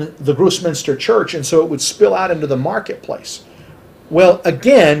in the Grossmünster church, and so it would spill out into the marketplace. Well,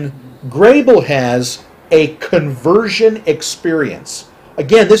 again, Grebel has a conversion experience.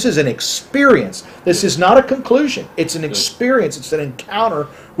 Again, this is an experience. This is not a conclusion. It's an experience. It's an encounter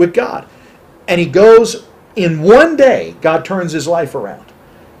with God. And he goes, in one day, God turns his life around.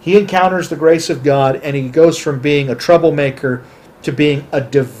 He encounters the grace of God, and he goes from being a troublemaker to being a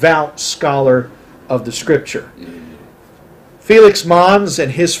devout scholar of the Scripture. Felix Mons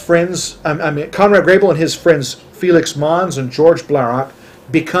and his friends, Conrad Grebel and his friends Felix Mons and George Blarac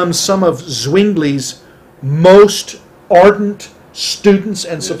become some of Zwingli's most ardent students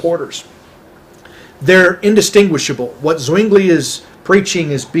and supporters. They're indistinguishable. What Zwingli is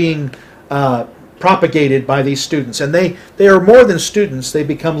preaching is being propagated by these students, and they are more than students. They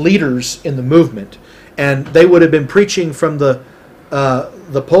become leaders in the movement, and they would have been preaching from the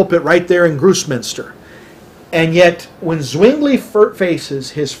pulpit right there in Grossmünster. And yet, when Zwingli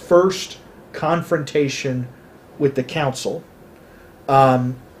faces his first confrontation with the council,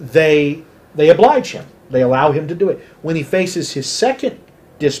 they oblige him. They allow him to do it. When he faces his second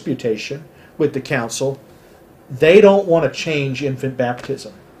disputation with the council, they don't want to change infant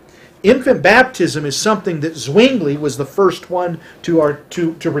baptism. Infant baptism is something that Zwingli was the first one to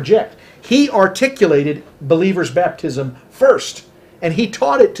reject. He articulated believers' baptism first, and he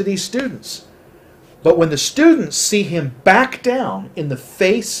taught it to these students. But when the students see him back down in the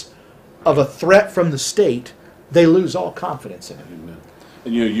face of a threat from the state, they lose all confidence in him. Amen.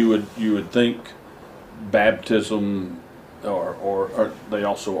 And you would think baptism, or they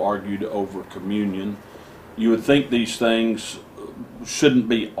also argued over communion. You would think these things shouldn't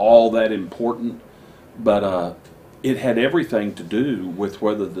be all that important, but it had everything to do with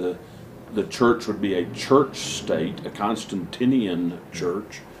whether the church would be a church state, a Constantinian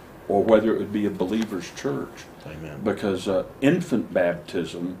church, or whether it would be a believer's church. Amen. Because infant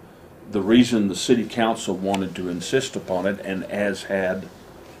baptism, the reason the city council wanted to insist upon it, and as had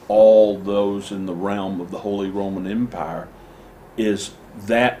all those in the realm of the Holy Roman Empire, is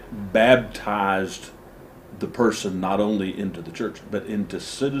that baptized the person not only into the church but into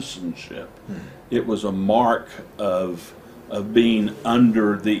citizenship. It was a mark of being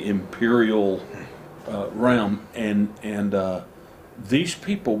under the imperial realm, and these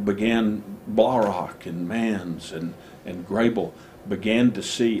people began, Blaurock and Mans and Grable, began to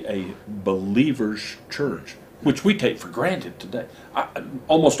see a believer's church, which we take for granted today.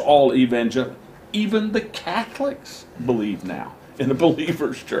 Almost all evangelical, even the Catholics believe now in a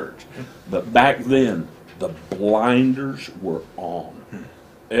believer's church. But back then, the blinders were on.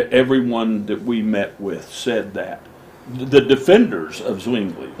 Everyone that we met with said that. The defenders of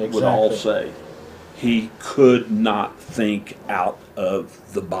Zwingli would all say he could not think out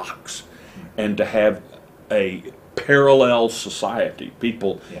of the box. And to have a parallel society,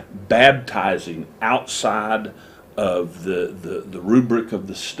 people baptizing outside of the rubric of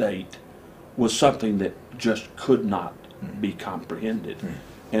the state, was something that just could not be comprehended.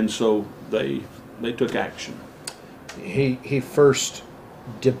 And so they took action. He first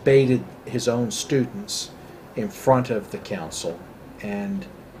debated his own students in front of the council, and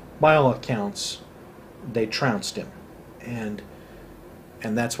by all accounts they trounced him, and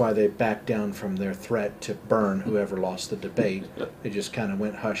that's why they backed down from their threat to burn whoever lost the debate. They just kind of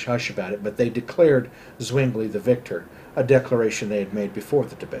went hush-hush about it, but they declared Zwingli the victor, a declaration they had made before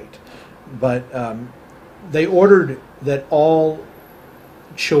the debate. But they ordered that all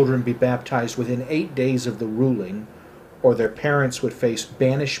children be baptized within 8 days of the ruling, or their parents would face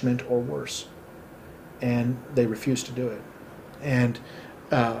banishment or worse. And they refused to do it. And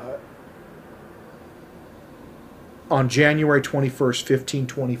on January 21st,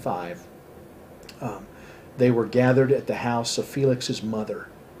 1525, they were gathered at the house of Felix's mother.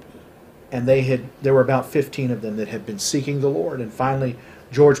 And there were about 15 of them that had been seeking the Lord. And finally,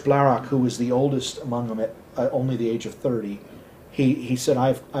 George Blaurock, who was the oldest among them at only the age of 30, he said,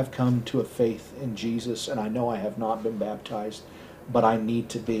 I've come to a faith in Jesus, and I know I have not been baptized, but I need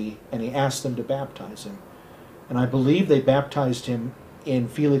to be. And he asked them to baptize him. And I believe they baptized him in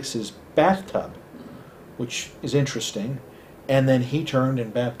Felix's bathtub, which is interesting. And then he turned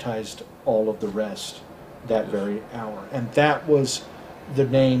and baptized all of the rest that very hour. And that was the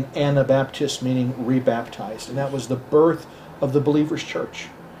name Anabaptists, meaning rebaptized. And that was the birth of the believer's church.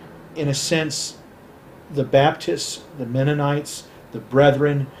 In a sense, the Baptists, the Mennonites, the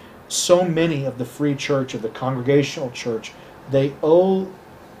Brethren, so many of the free church, of the congregational church, they owe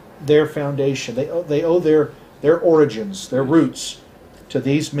their foundation, they owe their origins, their roots, to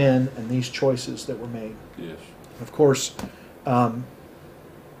these men and these choices that were made. Yes. Of course,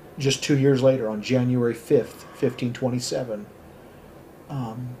 just 2 years later, on January 5th, 1527,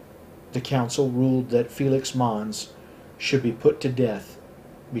 the council ruled that Felix Mons should be put to death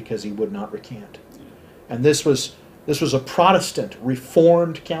because he would not recant. And this was a Protestant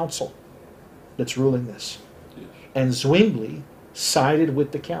Reformed council that's ruling this. Yes. And Zwingli sided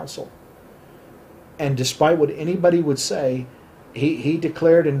with the council. And despite what anybody would say, he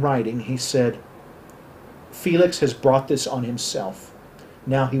declared in writing, he said, Felix has brought this on himself.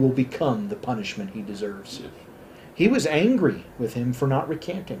 Now he will become the punishment he deserves. Yes. He was angry with him for not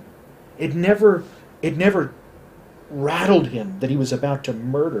recanting. It never rattled him that he was about to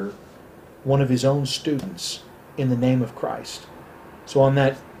murder one of his own students in the name of Christ. So on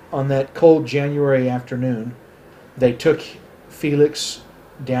that cold January afternoon, they took Felix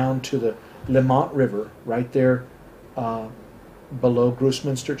down to the Lemont River, right there below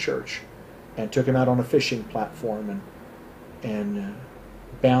Grossminster Church, and took him out on a fishing platform and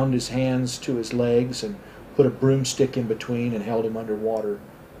bound his hands to his legs and put a broomstick in between and held him under water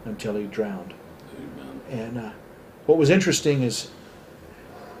until he drowned. Amen. And what was interesting is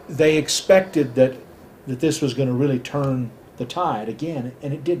they expected that this was going to really turn the tide again,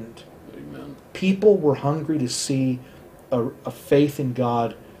 and it didn't. Amen. People were hungry to see a faith in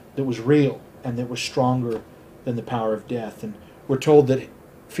God that was real and that was stronger than the power of death. And we're told that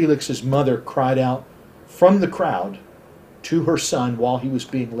Felix's mother cried out from the crowd to her son while he was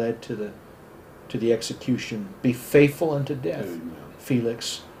being led to the execution, "Be faithful unto death, Amen.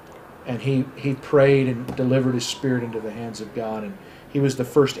 Felix." And he prayed and delivered his spirit into the hands of God, and he was the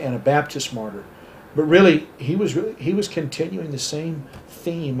first Anabaptist martyr. But really, he was continuing the same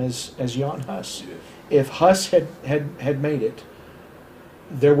theme as Jan Hus. Yes. If Huss had made it,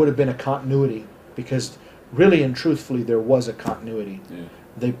 there would have been a continuity, because really and truthfully there was a continuity. Yeah.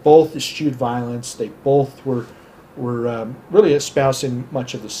 They both eschewed violence. They both were were really espousing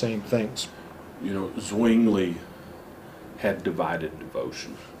much of the same things. You know, Zwingli had divided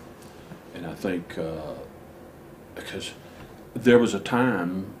devotion. And I think because there was a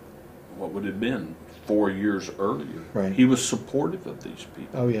time, what would it have been, 4 years earlier, Right. he was supportive of these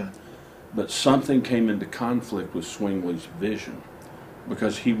people. Oh, yeah. But something came into conflict with Zwingli's vision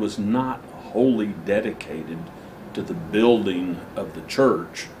because he was not wholly dedicated to the building of the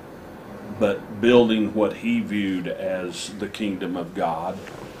church, but building what he viewed as the kingdom of God,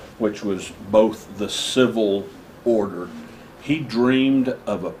 which was both the civil order. He dreamed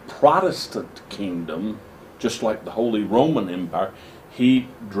of a Protestant kingdom, just like the Holy Roman Empire. He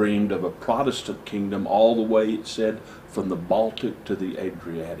dreamed of a Protestant kingdom all the way, it said, from the Baltic to the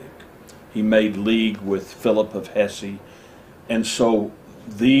Adriatic. He made league with Philip of Hesse. And so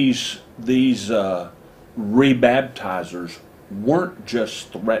these rebaptizers weren't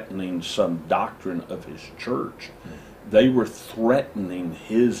just threatening some doctrine of his church. They were threatening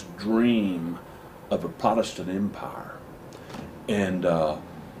his dream of a Protestant empire. And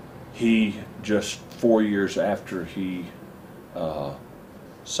he, just 4 years after he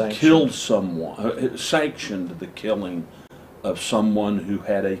killed someone, sanctioned the killing of someone who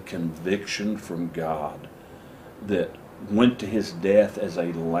had a conviction from God that went to his death as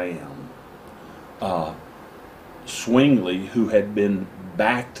a lamb. Zwingli, who had been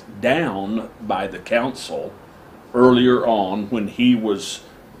backed down by the council earlier on when he was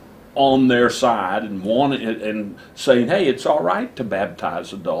on their side and wanted and saying, hey, it's all right to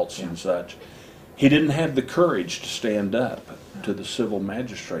baptize adults and such, he didn't have the courage to stand up to the civil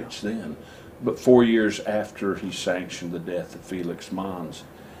magistrates then. But 4 years after he sanctioned the death of Felix Mons,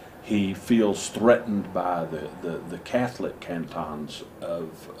 he feels threatened by the Catholic cantons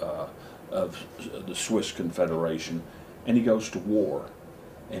of the Swiss Confederation, and he goes to war,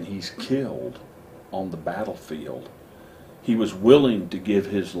 and he's killed on the battlefield. He was willing to give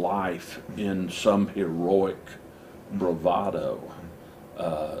his life in some heroic bravado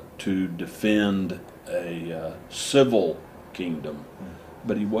to defend a civil kingdom,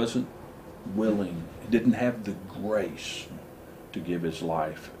 but he wasn't willing, he didn't have the grace to give his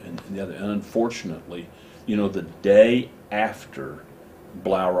life. And unfortunately, you know, the day after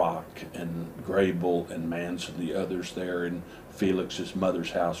Blaurock and Grable and Manson, the others there in Felix's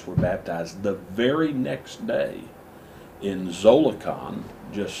mother's house, were baptized, the very next day in Zolikon,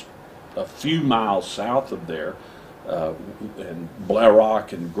 just a few miles south of there, and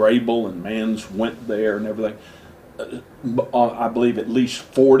Blaurock and Grable and Mans went there and everything. I believe at least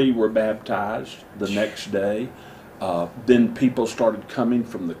 40 were baptized the next day. Then people started coming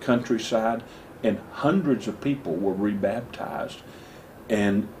from the countryside, and hundreds of people were rebaptized.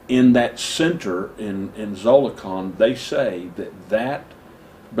 And in that center in Zolikon, they say that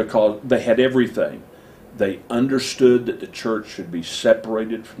because they had everything. They understood that the church should be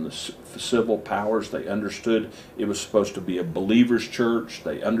separated from the civil powers. They understood it was supposed to be a believer's church.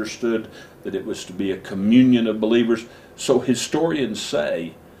 They understood that it was to be a communion of believers. So historians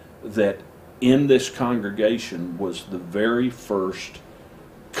say that in this congregation was the very first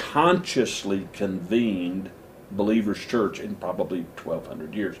consciously convened believers' church in probably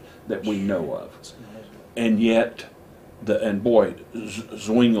 1,200 years that we know of. And yet,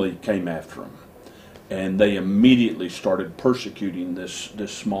 Zwingli came after him. And they immediately started persecuting this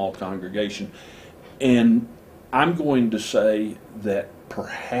small congregation. And I'm going to say that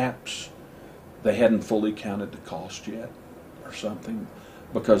perhaps they hadn't fully counted the cost yet or something,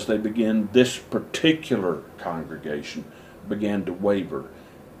 because this particular congregation began to waver,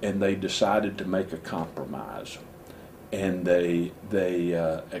 and they decided to make a compromise. And they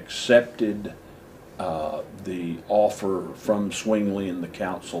accepted the offer from Zwingli and the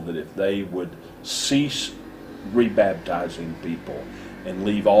council that if they would cease rebaptizing people and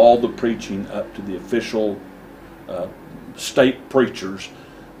leave all the preaching up to the official state preachers,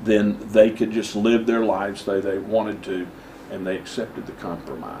 then they could just live their lives they wanted to, and they accepted the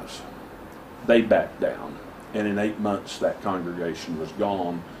compromise. They backed down, and in 8 months that congregation was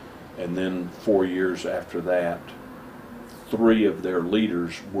gone. And then 4 years after that, 3 of their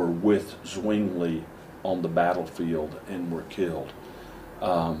leaders were with Zwingli on the battlefield and were killed.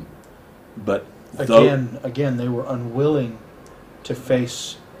 But again, they were unwilling to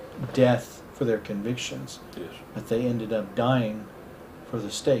face death for their convictions. Yes. But they ended up dying for the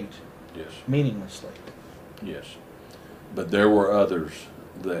state. Yes. Meaninglessly. Yes. But there were others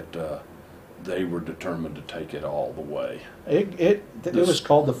that they were determined to take it all the way. It was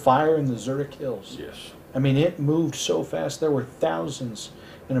called the fire in the Zurich Hills. Yes. I mean, it moved so fast. There were thousands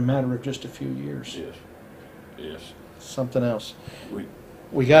in a matter of just a few years. Yes. Yes. Something else.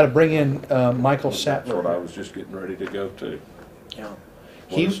 We got to bring in Michael That's what I Sattler. was just getting ready to go to. Yeah.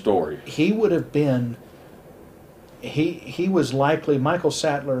 What a story. He would have been. He was likely. Michael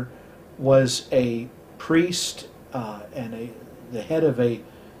Sattler was a priest and the head of a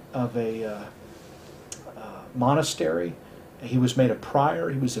monastery. He was made a prior.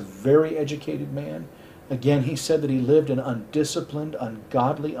 He was a very educated man. Again, he said that he lived an undisciplined,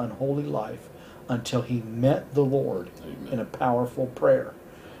 ungodly, unholy life until he met the Lord in a powerful prayer.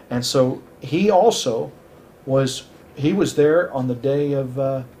 And so he also was there on the day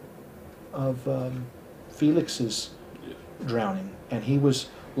of Felix's drowning, and he was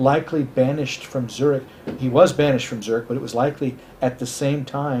likely banished from Zurich. He was banished from Zurich, but it was likely at the same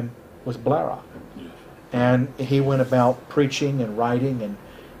time with Blaurock. And he went about preaching and writing, and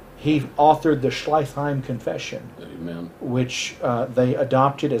he authored the Schleitheim Confession, Amen. which they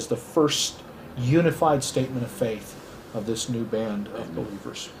adopted as the first unified statement of faith of this new band of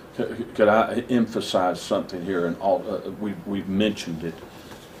believers. Could I emphasize something here? And all we've mentioned it,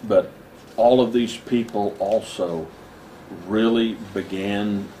 but all of these people also really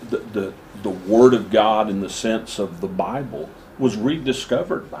began the Word of God in the sense of the Bible was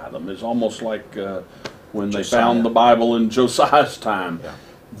rediscovered by them. It's almost like when they Josiah. found the Bible in Josiah's time. Yeah.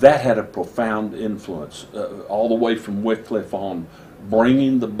 That had a profound influence, all the way from Wycliffe on.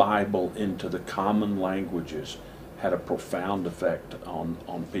 Bringing the Bible into the common languages had a profound effect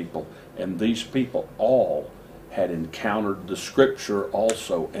on people. And these people all had encountered the Scripture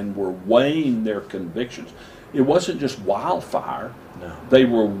also and were weighing their convictions. It wasn't just wildfire. No. They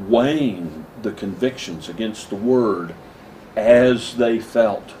were weighing the convictions against the Word as they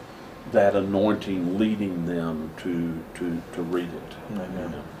felt that anointing leading them to read it.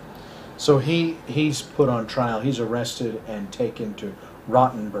 Amen. So he's put on trial. He's arrested and taken to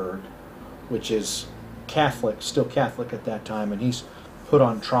Rottenburg, which is Catholic, still Catholic at that time, and he's put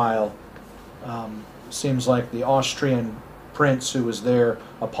on trial. Seems like the Austrian prince who was there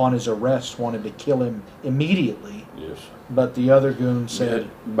upon his arrest wanted to kill him immediately. Yes. But the other goon said,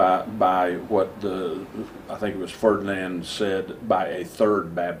 by what I think it was Ferdinand said, by a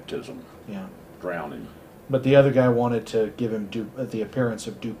third baptism, yeah. drowning. But the other guy wanted to give him the appearance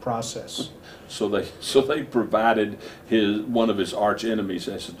of due process. So they provided one of his arch enemies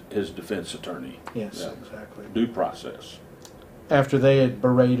as his defense attorney. Yes, Yeah. exactly. Due process. After they had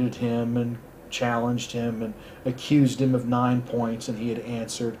berated him and challenged him and accused him of 9 points, and he had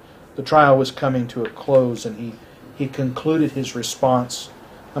answered, the trial was coming to a close, and he concluded his response.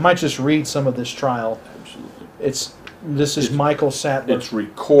 I might just read some of this trial. Absolutely. This is Michael Sattler. It's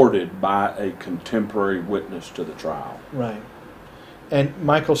recorded by a contemporary witness to the trial. Right. And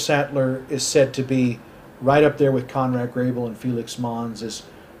Michael Sattler is said to be right up there with Conrad Grebel and Felix Mons as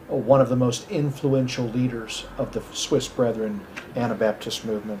one of the most influential leaders of the Swiss Brethren Anabaptist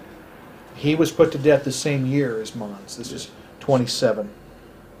movement. He was put to death the same year as Mons. This is 27.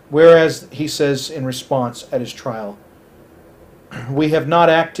 Whereas, he says in response at his trial, we have not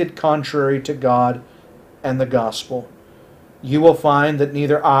acted contrary to God and the gospel. You will find that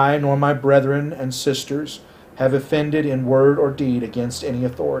neither I nor my brethren and sisters have offended in word or deed against any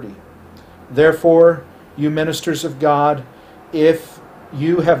authority. Therefore, you ministers of God, if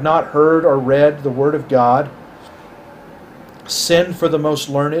you have not heard or read the word of God, send for the most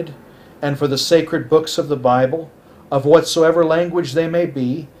learned and for the sacred books of the Bible, of whatsoever language they may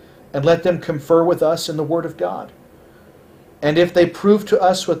be, and let them confer with us in the word of God. And if they prove to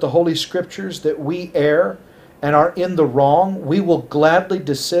us with the Holy Scriptures that we err and are in the wrong, we will gladly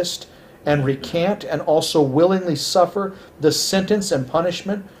desist and recant and also willingly suffer the sentence and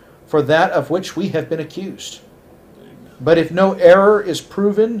punishment for that of which we have been accused. But if no error is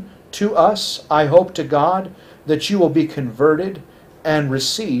proven to us, I hope to God that you will be converted and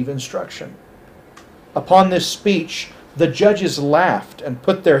receive instruction. Upon this speech, the judges laughed and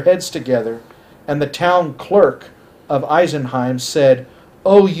put their heads together, and the town clerk of Eisenheim said,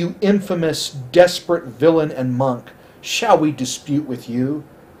 O you infamous, desperate villain and monk, shall we dispute with you?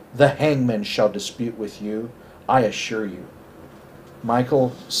 The hangman shall dispute with you, I assure you.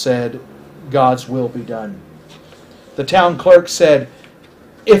 Michael said, God's will be done. The town clerk said,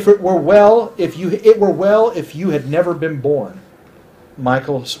 it were well if you had never been born.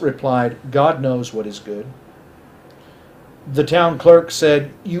 Michael replied, God knows what is good. The town clerk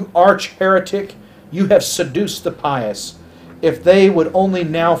said, you arch heretic, you have seduced the pious. If they would only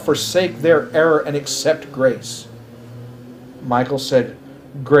now forsake their error and accept grace. Michael said,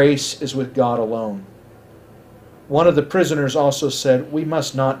 grace is with God alone. One of the prisoners also said, we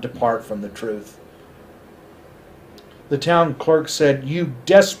must not depart from the truth. The town clerk said, "You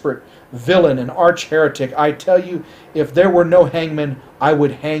desperate villain and arch heretic, I tell you, if there were no hangman, I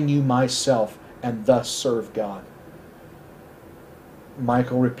would hang you myself, and thus serve God."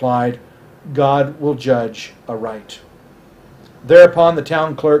 Michael replied, "God will judge aright." Thereupon the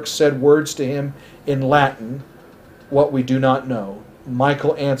town clerk said words to him in Latin, what we do not know.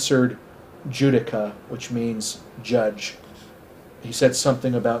 Michael answered, "Judica," which means judge. He said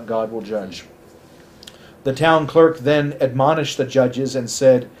something about God will judge. The town clerk then admonished the judges and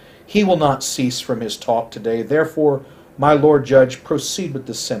said, "He will not cease from his talk today. Therefore, my Lord Judge, proceed with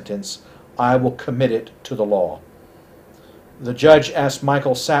the sentence. I will commit it to the law." The judge asked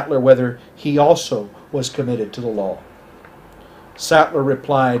Michael Sattler whether he also was committed to the law. Sattler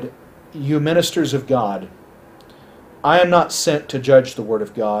replied, "You ministers of God, I am not sent to judge the word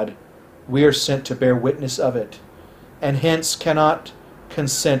of God. We are sent to bear witness of it, and hence cannot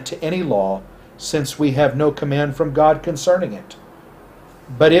consent to any law, since we have no command from God concerning it.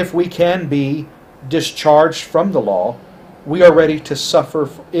 But if we can be discharged from the law, we are ready to suffer.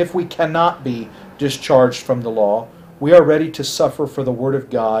 If we cannot be discharged from the law, we are ready to suffer for the word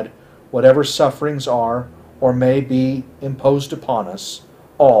of God, whatever sufferings are or may be imposed upon us,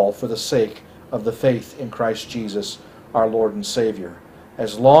 all for the sake of the faith in Christ Jesus, our Lord and Savior,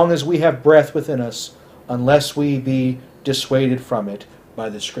 as long as we have breath within us, unless we be dissuaded from it by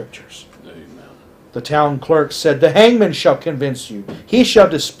the Scriptures." Amen. The town clerk said, "The hangman shall convince you. He shall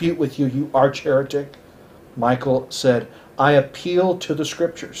dispute with you, you arch heretic." Michael said, "I appeal to the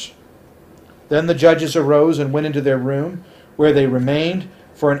Scriptures." Then the judges arose and went into their room, where they remained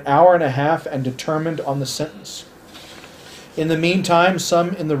for an hour and a half and determined on the sentence. In the meantime,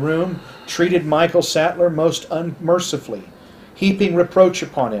 some in the room treated Michael Sattler most unmercifully, heaping reproach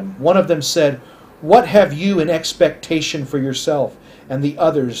upon him. One of them said, "What have you in expectation for yourself and the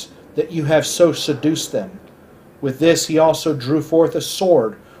others, that you have so seduced them?" With this he also drew forth a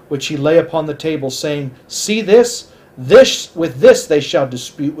sword, which he lay upon the table, saying, "See this? With this they shall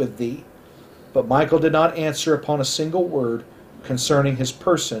dispute with thee." But Michael did not answer upon a single word concerning his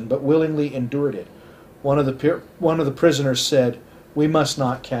person, but willingly endured it. One of the prisoners said, "We must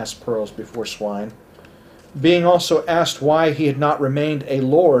not cast pearls before swine." Being also asked why he had not remained a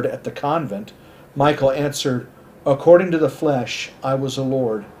lord at the convent, Michael answered, "According to the flesh, I was a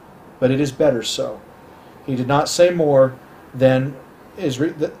lord, but it is better so." He did not say more than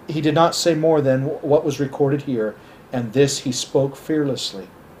what was recorded here, and this he spoke fearlessly.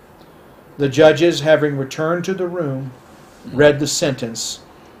 The judges, having returned to the room, read the sentence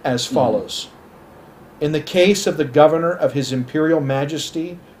as follows. In the case of the governor of His Imperial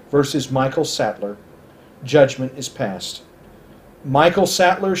Majesty versus Michael Sattler, judgment is passed. Michael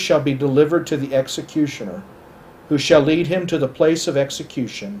Sattler shall be delivered to the executioner, who shall lead him to the place of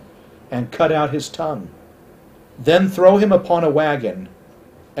execution and cut out his tongue. Then throw him upon a wagon,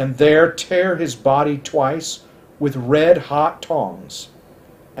 and there tear his body twice with red-hot tongs.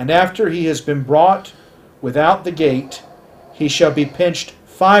 And after he has been brought without the gate, he shall be pinched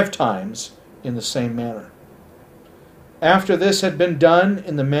 5 times in the same manner. After this had been done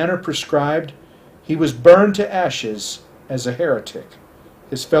in the manner prescribed, he was burned to ashes as a heretic.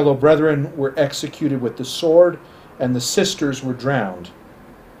 His fellow brethren were executed with the sword, and the sisters were drowned.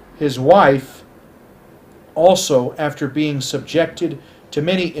 His wife also, after being subjected to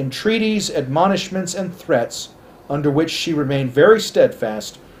many entreaties, admonishments, and threats, under which she remained very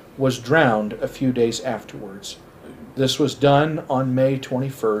steadfast, was drowned a few days afterwards. This was done on May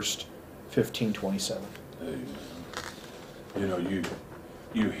 21st, 1527. Amen. You know,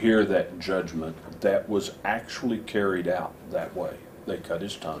 you hear that judgment that was actually carried out that way. They cut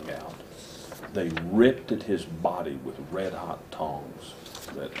his tongue out. They ripped at his body with red-hot tongs.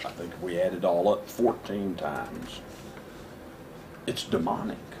 That, I think we added all up 14 times. It's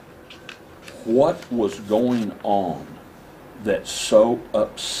demonic. What was going on that so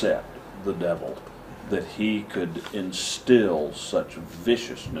upset the devil that he could instill such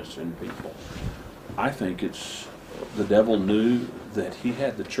viciousness in people? I think it's the devil knew that he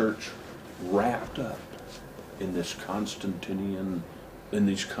had the church wrapped up in these Constantinian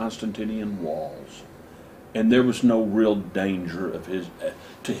walls, and there was no real danger of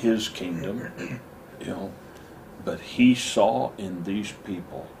to his kingdom, you know. But he saw in these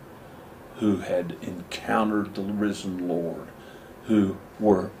people who had encountered the risen Lord, who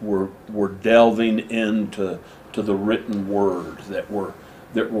were delving into the written word, that were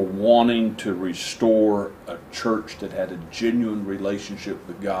wanting to restore a church that had a genuine relationship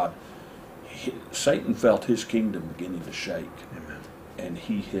with God. Satan felt his kingdom beginning to shake. Amen. And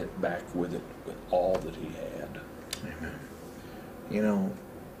he hit back with it with all that he had. Amen. You know,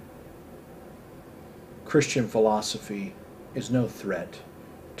 Christian philosophy is no threat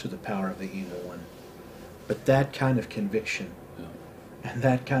to the power of the evil one. But that kind of conviction and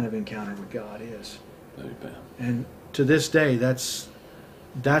that kind of encounter with God is. Amen. And to this day, that's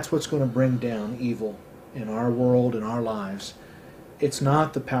what's going to bring down evil in our world, in our lives. It's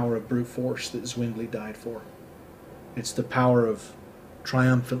not the power of brute force that Zwingli died for. It's the power of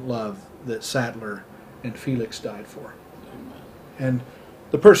triumphant love that Sattler and Felix died for. Amen. And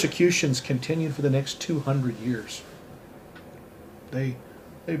the persecutions continued for the next 200 years. They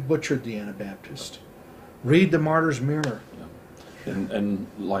butchered the Anabaptists. Read the Martyr's Mirror. Yeah. And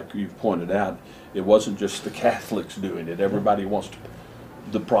like you've pointed out, it wasn't just the Catholics doing it. Everybody wants to.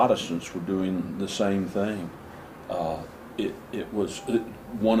 The Protestants were doing the same thing. It was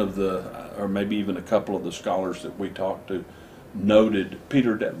one of the, or maybe even a couple of the scholars that we talked to, noted,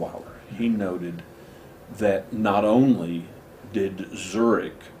 Peter Detweiler, he noted that not only did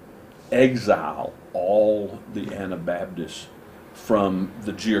Zurich exile all the Anabaptists from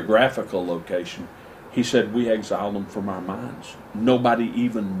the geographical location, he said we exiled them from our minds. Nobody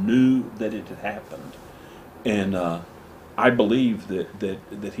even knew that it had happened. And I believe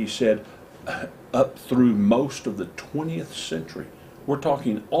that he said up through most of the 20th century, we're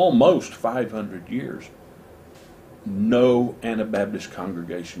talking almost 500 years, no Anabaptist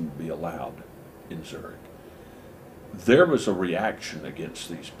congregation would be allowed in Zurich. There was a reaction against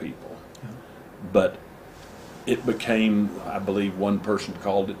these people, but it became, I believe one person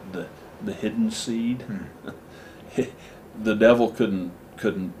called it the hidden seed. The devil couldn't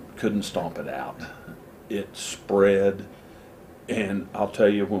stomp it out. It spread, and I'll tell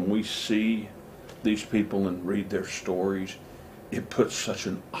you, when we see these people and read their stories, it puts such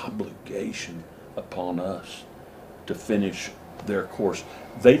an obligation upon us to finish their course.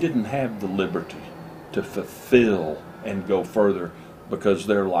 They didn't have the liberty to fulfill and go further because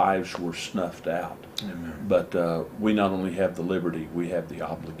their lives were snuffed out. Amen. But we not only have the liberty, we have the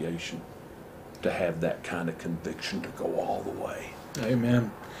obligation to have that kind of conviction to go all the way. Amen.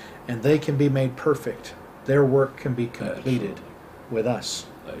 And they can be made perfect. Their work can be completed with us.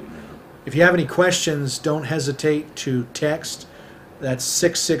 Amen. If you have any questions, don't hesitate to text. That's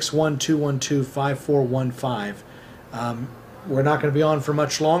 661-212-5415. We're not going to be on for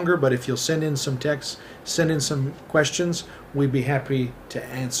much longer, but if you'll send in some texts, send in some questions, we'd be happy to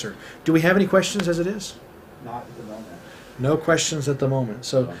answer. Do we have any questions as it is? Not at the moment. No questions at the moment.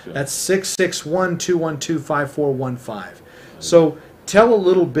 So Okay. that's 661-212-5415. So tell a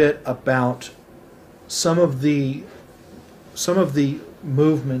little bit about some of the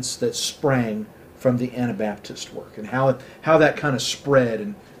movements that sprang from the Anabaptist work and how that kind of spread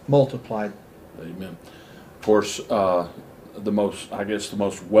and multiplied. Amen. Of course, the most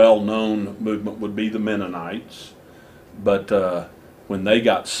well-known movement would be the Mennonites, but when they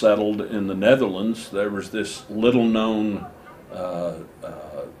got settled in the Netherlands, there was this little-known,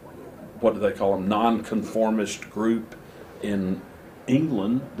 what do they call them, nonconformist group in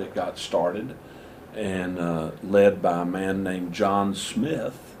England that got started, and led by a man named John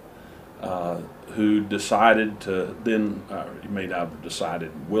Smith, who decided to then, he may not have decided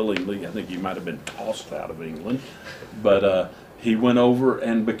willingly, I think he might have been tossed out of England, but he went over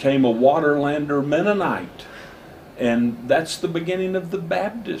and became a Waterlander Mennonite. And that's the beginning of the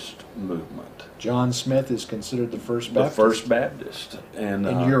Baptist movement. John Smith is considered the first The Baptist first Baptist. And,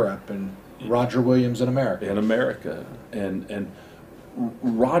 in Europe, and Roger Williams in America. In America. And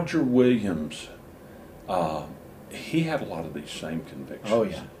Roger Williams, he had a lot of these same convictions. Oh,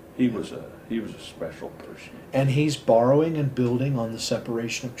 yeah. He was a special person. And he's borrowing and building on the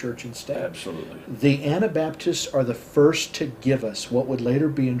separation of church and state. Absolutely. The Anabaptists are the first to give us what would later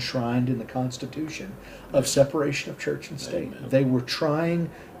be enshrined in the Constitution of separation of church and state. Amen. They were trying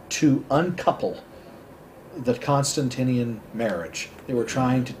to uncouple the Constantinian marriage. They were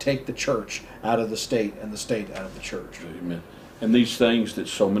trying to take the church out of the state and the state out of the church. Amen. And these things that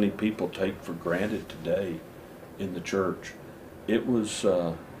so many people take for granted today in the church, it was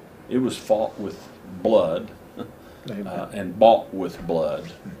fought with blood and bought with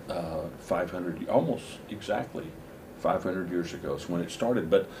blood 500, almost exactly 500 years ago is when it started.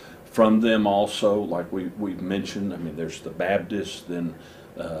 But from them also, like we've mentioned, I mean, there's the Baptists, then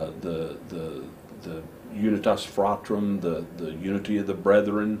the Unitas Fratrum, the Unity of the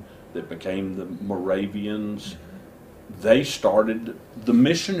Brethren that became the Moravians. They started the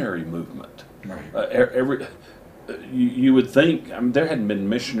missionary movement. Right. You would think, I mean, there hadn't been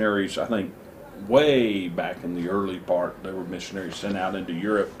missionaries, I think, way back in the early part. There were missionaries sent out into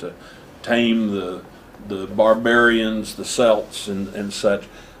Europe to tame the barbarians, the Celts, and such.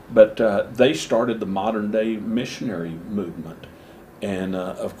 But they started the modern day missionary movement. And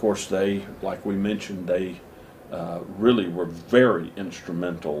of course, they, like we mentioned, they really were very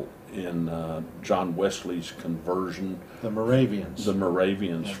instrumental in John Wesley's conversion. The Moravians. The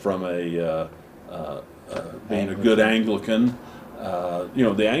Moravians from a being a good Anglican. You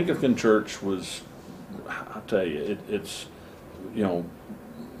know, the Anglican Church was, I'll tell you, it's, you know,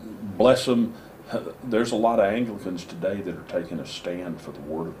 bless them. There's a lot of Anglicans today that are taking a stand for the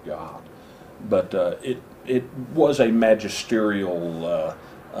Word of God. But it was a magisterial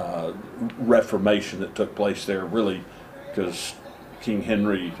reformation that took place there, really, because King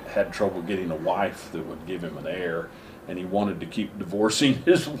Henry had trouble getting a wife that would give him an heir, and he wanted to keep divorcing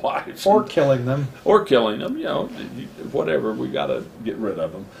his wives. Or killing them. Or killing them, you know, whatever, we got to get rid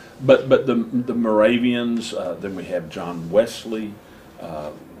of them. But the Moravians, then we have John Wesley.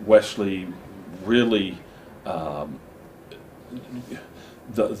 Wesley really,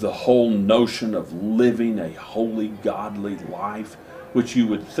 the whole notion of living a holy, godly life, which you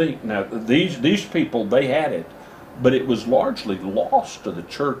would think, now these people, they had it, but it was largely lost to the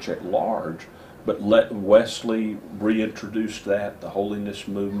church at large. But Wesley reintroduced that, the holiness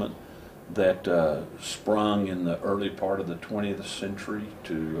movement that sprung in the early part of the 20th century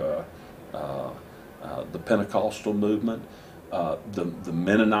to the Pentecostal movement. The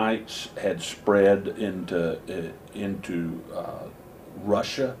Mennonites had spread into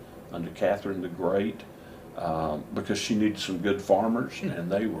Russia under Catherine the Great because she needed some good farmers,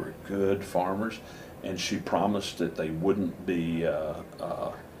 and they were good farmers, and she promised that they wouldn't be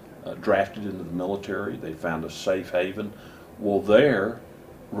drafted into the military. They found a safe haven. Well, there,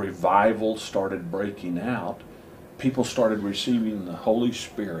 revival started breaking out. People started receiving the Holy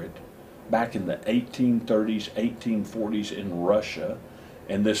Spirit back in the 1830s, 1840s in Russia,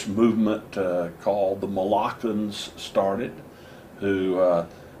 and this movement called the Moloccans started, who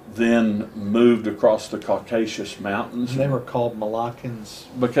then moved across the Caucasus Mountains. And they were called Moloccans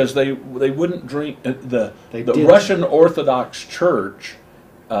because they wouldn't drink. The Russian Orthodox Church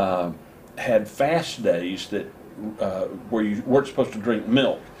had fast days that where you weren't supposed to drink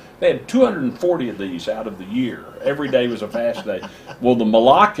milk. They had 240 of these out of the year. Every day was a fast day. Well, the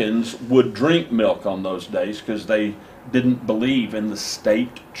Moloccans would drink milk on those days because they didn't believe in the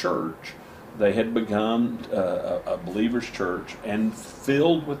state church. They had become a believer's church and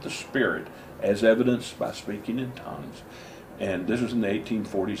filled with the Spirit, as evidenced by speaking in tongues. And this was in the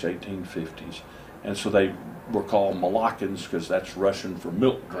 1840s, 1850s. And so they were called Moloccans because that's Russian for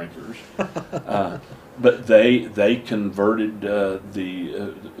milk drinkers. But they converted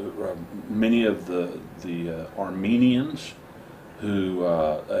many of the Armenians, who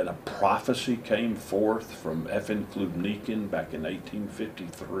and a prophecy came forth from F.N. Klubnikin back in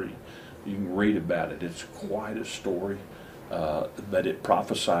 1853. You can read about it. It's quite a story. That it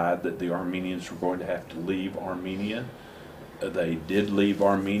prophesied that the Armenians were going to have to leave Armenia. They did leave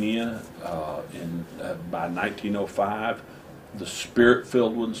Armenia by 1905. The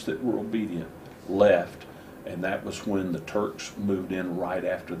Spirit-filled ones that were obedient left, and that was when the Turks moved in right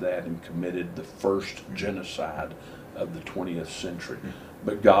after that and committed the first genocide of the 20th century.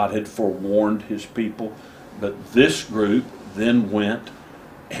 But God had forewarned his people. But this group then went,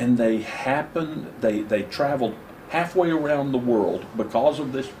 and they traveled halfway around the world because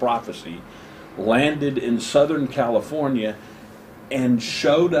of this prophecy, landed in Southern California, and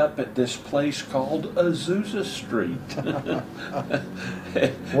showed up at this place called Azusa Street.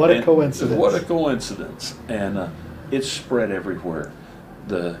 What a coincidence. What a coincidence. And it's spread everywhere.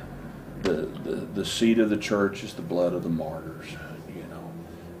 The seed of the church is the blood of the martyrs, you know.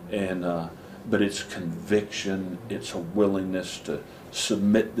 And but it's conviction, it's a willingness to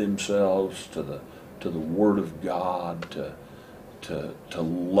submit themselves to the Word of God, to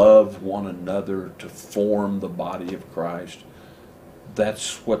love one another, to form the body of Christ.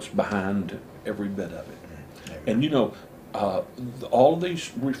 That's what's behind every bit of it. And you know, all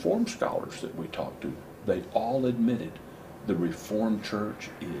these Reformed scholars that we talked to, they all admitted the Reformed Church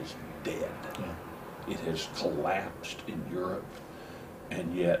is dead. Yeah. It has collapsed in Europe,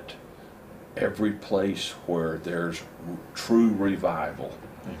 and yet every place where there's true revival,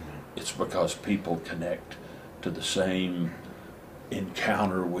 it's because people connect to the same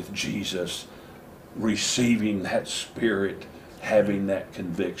encounter with Jesus, receiving that Spirit, having that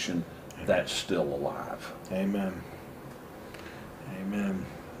conviction. That's still alive. Amen. Amen.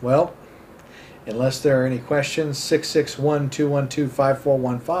 Well, unless there are any questions,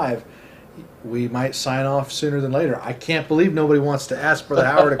 661-212-5415, we might sign off sooner than later. I can't believe nobody wants to ask Brother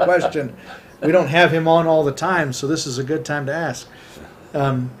Howard a question. We don't have him on all the time, so this is a good time to ask.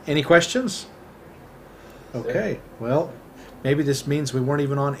 Any questions? Okay. Well, maybe this means we weren't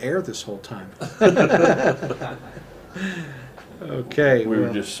even on air this whole time. Okay. We were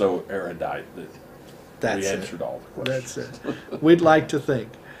well, just so erudite that that's we it. answered all the questions. That's it. We'd like to think.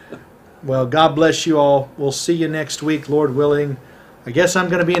 Well, God bless you all. We'll see you next week, Lord willing. I guess I'm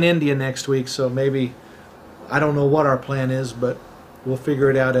going to be in India next week, so maybe, I don't know what our plan is, but we'll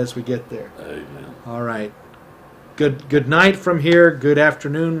figure it out as we get there. Amen. All right. Good night from here. Good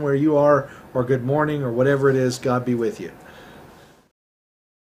afternoon where you are, or good morning, or whatever it is. God be with you.